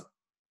unwholesome,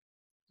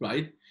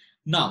 right?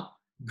 Now,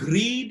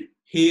 greed,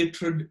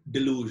 hatred,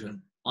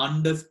 delusion,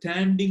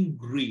 understanding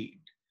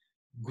greed.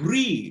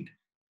 Greed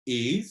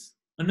is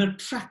an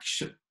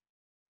attraction.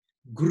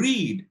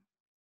 Greed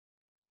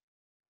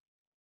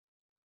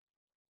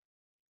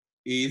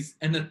is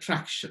an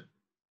attraction,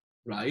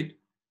 right?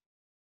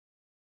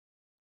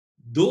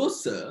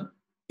 Dosa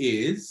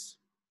is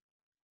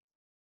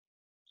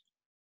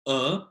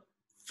a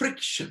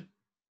friction,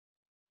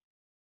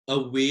 a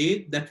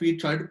way that we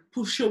try to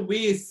push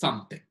away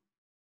something.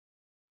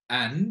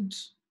 And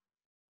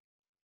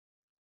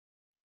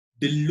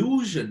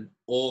delusion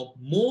or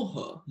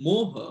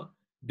moha,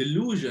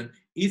 delusion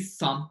is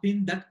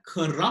something that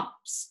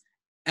corrupts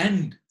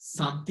and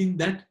something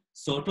that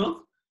sort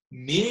of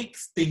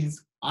makes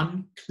things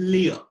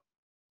unclear,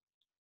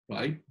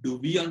 right? Do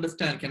we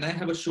understand? Can I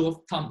have a show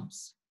of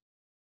thumbs?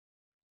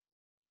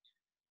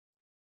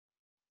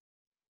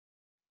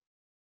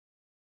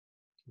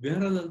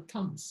 Where are the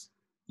thumbs?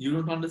 You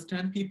don't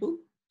understand, people?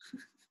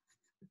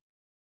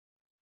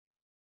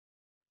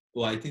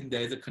 Oh, I think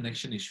there is a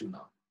connection issue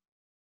now.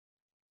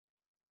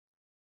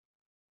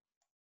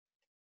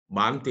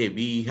 Bhante,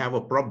 we have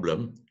a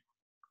problem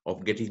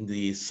of getting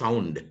the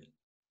sound.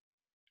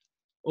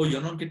 Oh,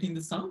 you're not getting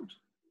the sound?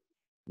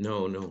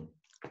 No.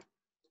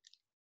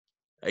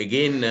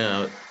 Again,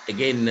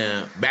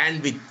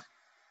 bandwidth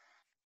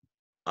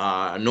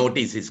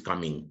notice is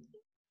coming.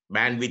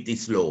 Bandwidth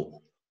is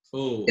low.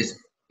 Oh,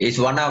 It's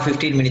 1 hour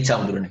 15 minutes.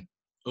 Okay.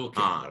 all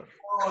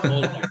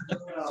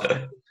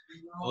right.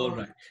 All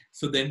right.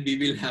 So then we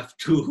will have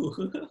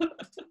to.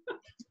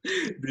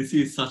 This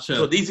is such a.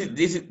 So this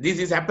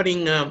is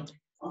happening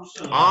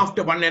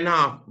after 1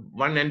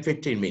 and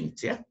 15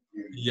 minutes.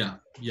 Yeah.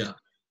 Yeah.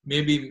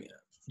 Maybe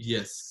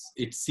yes.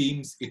 It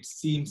seems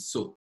so.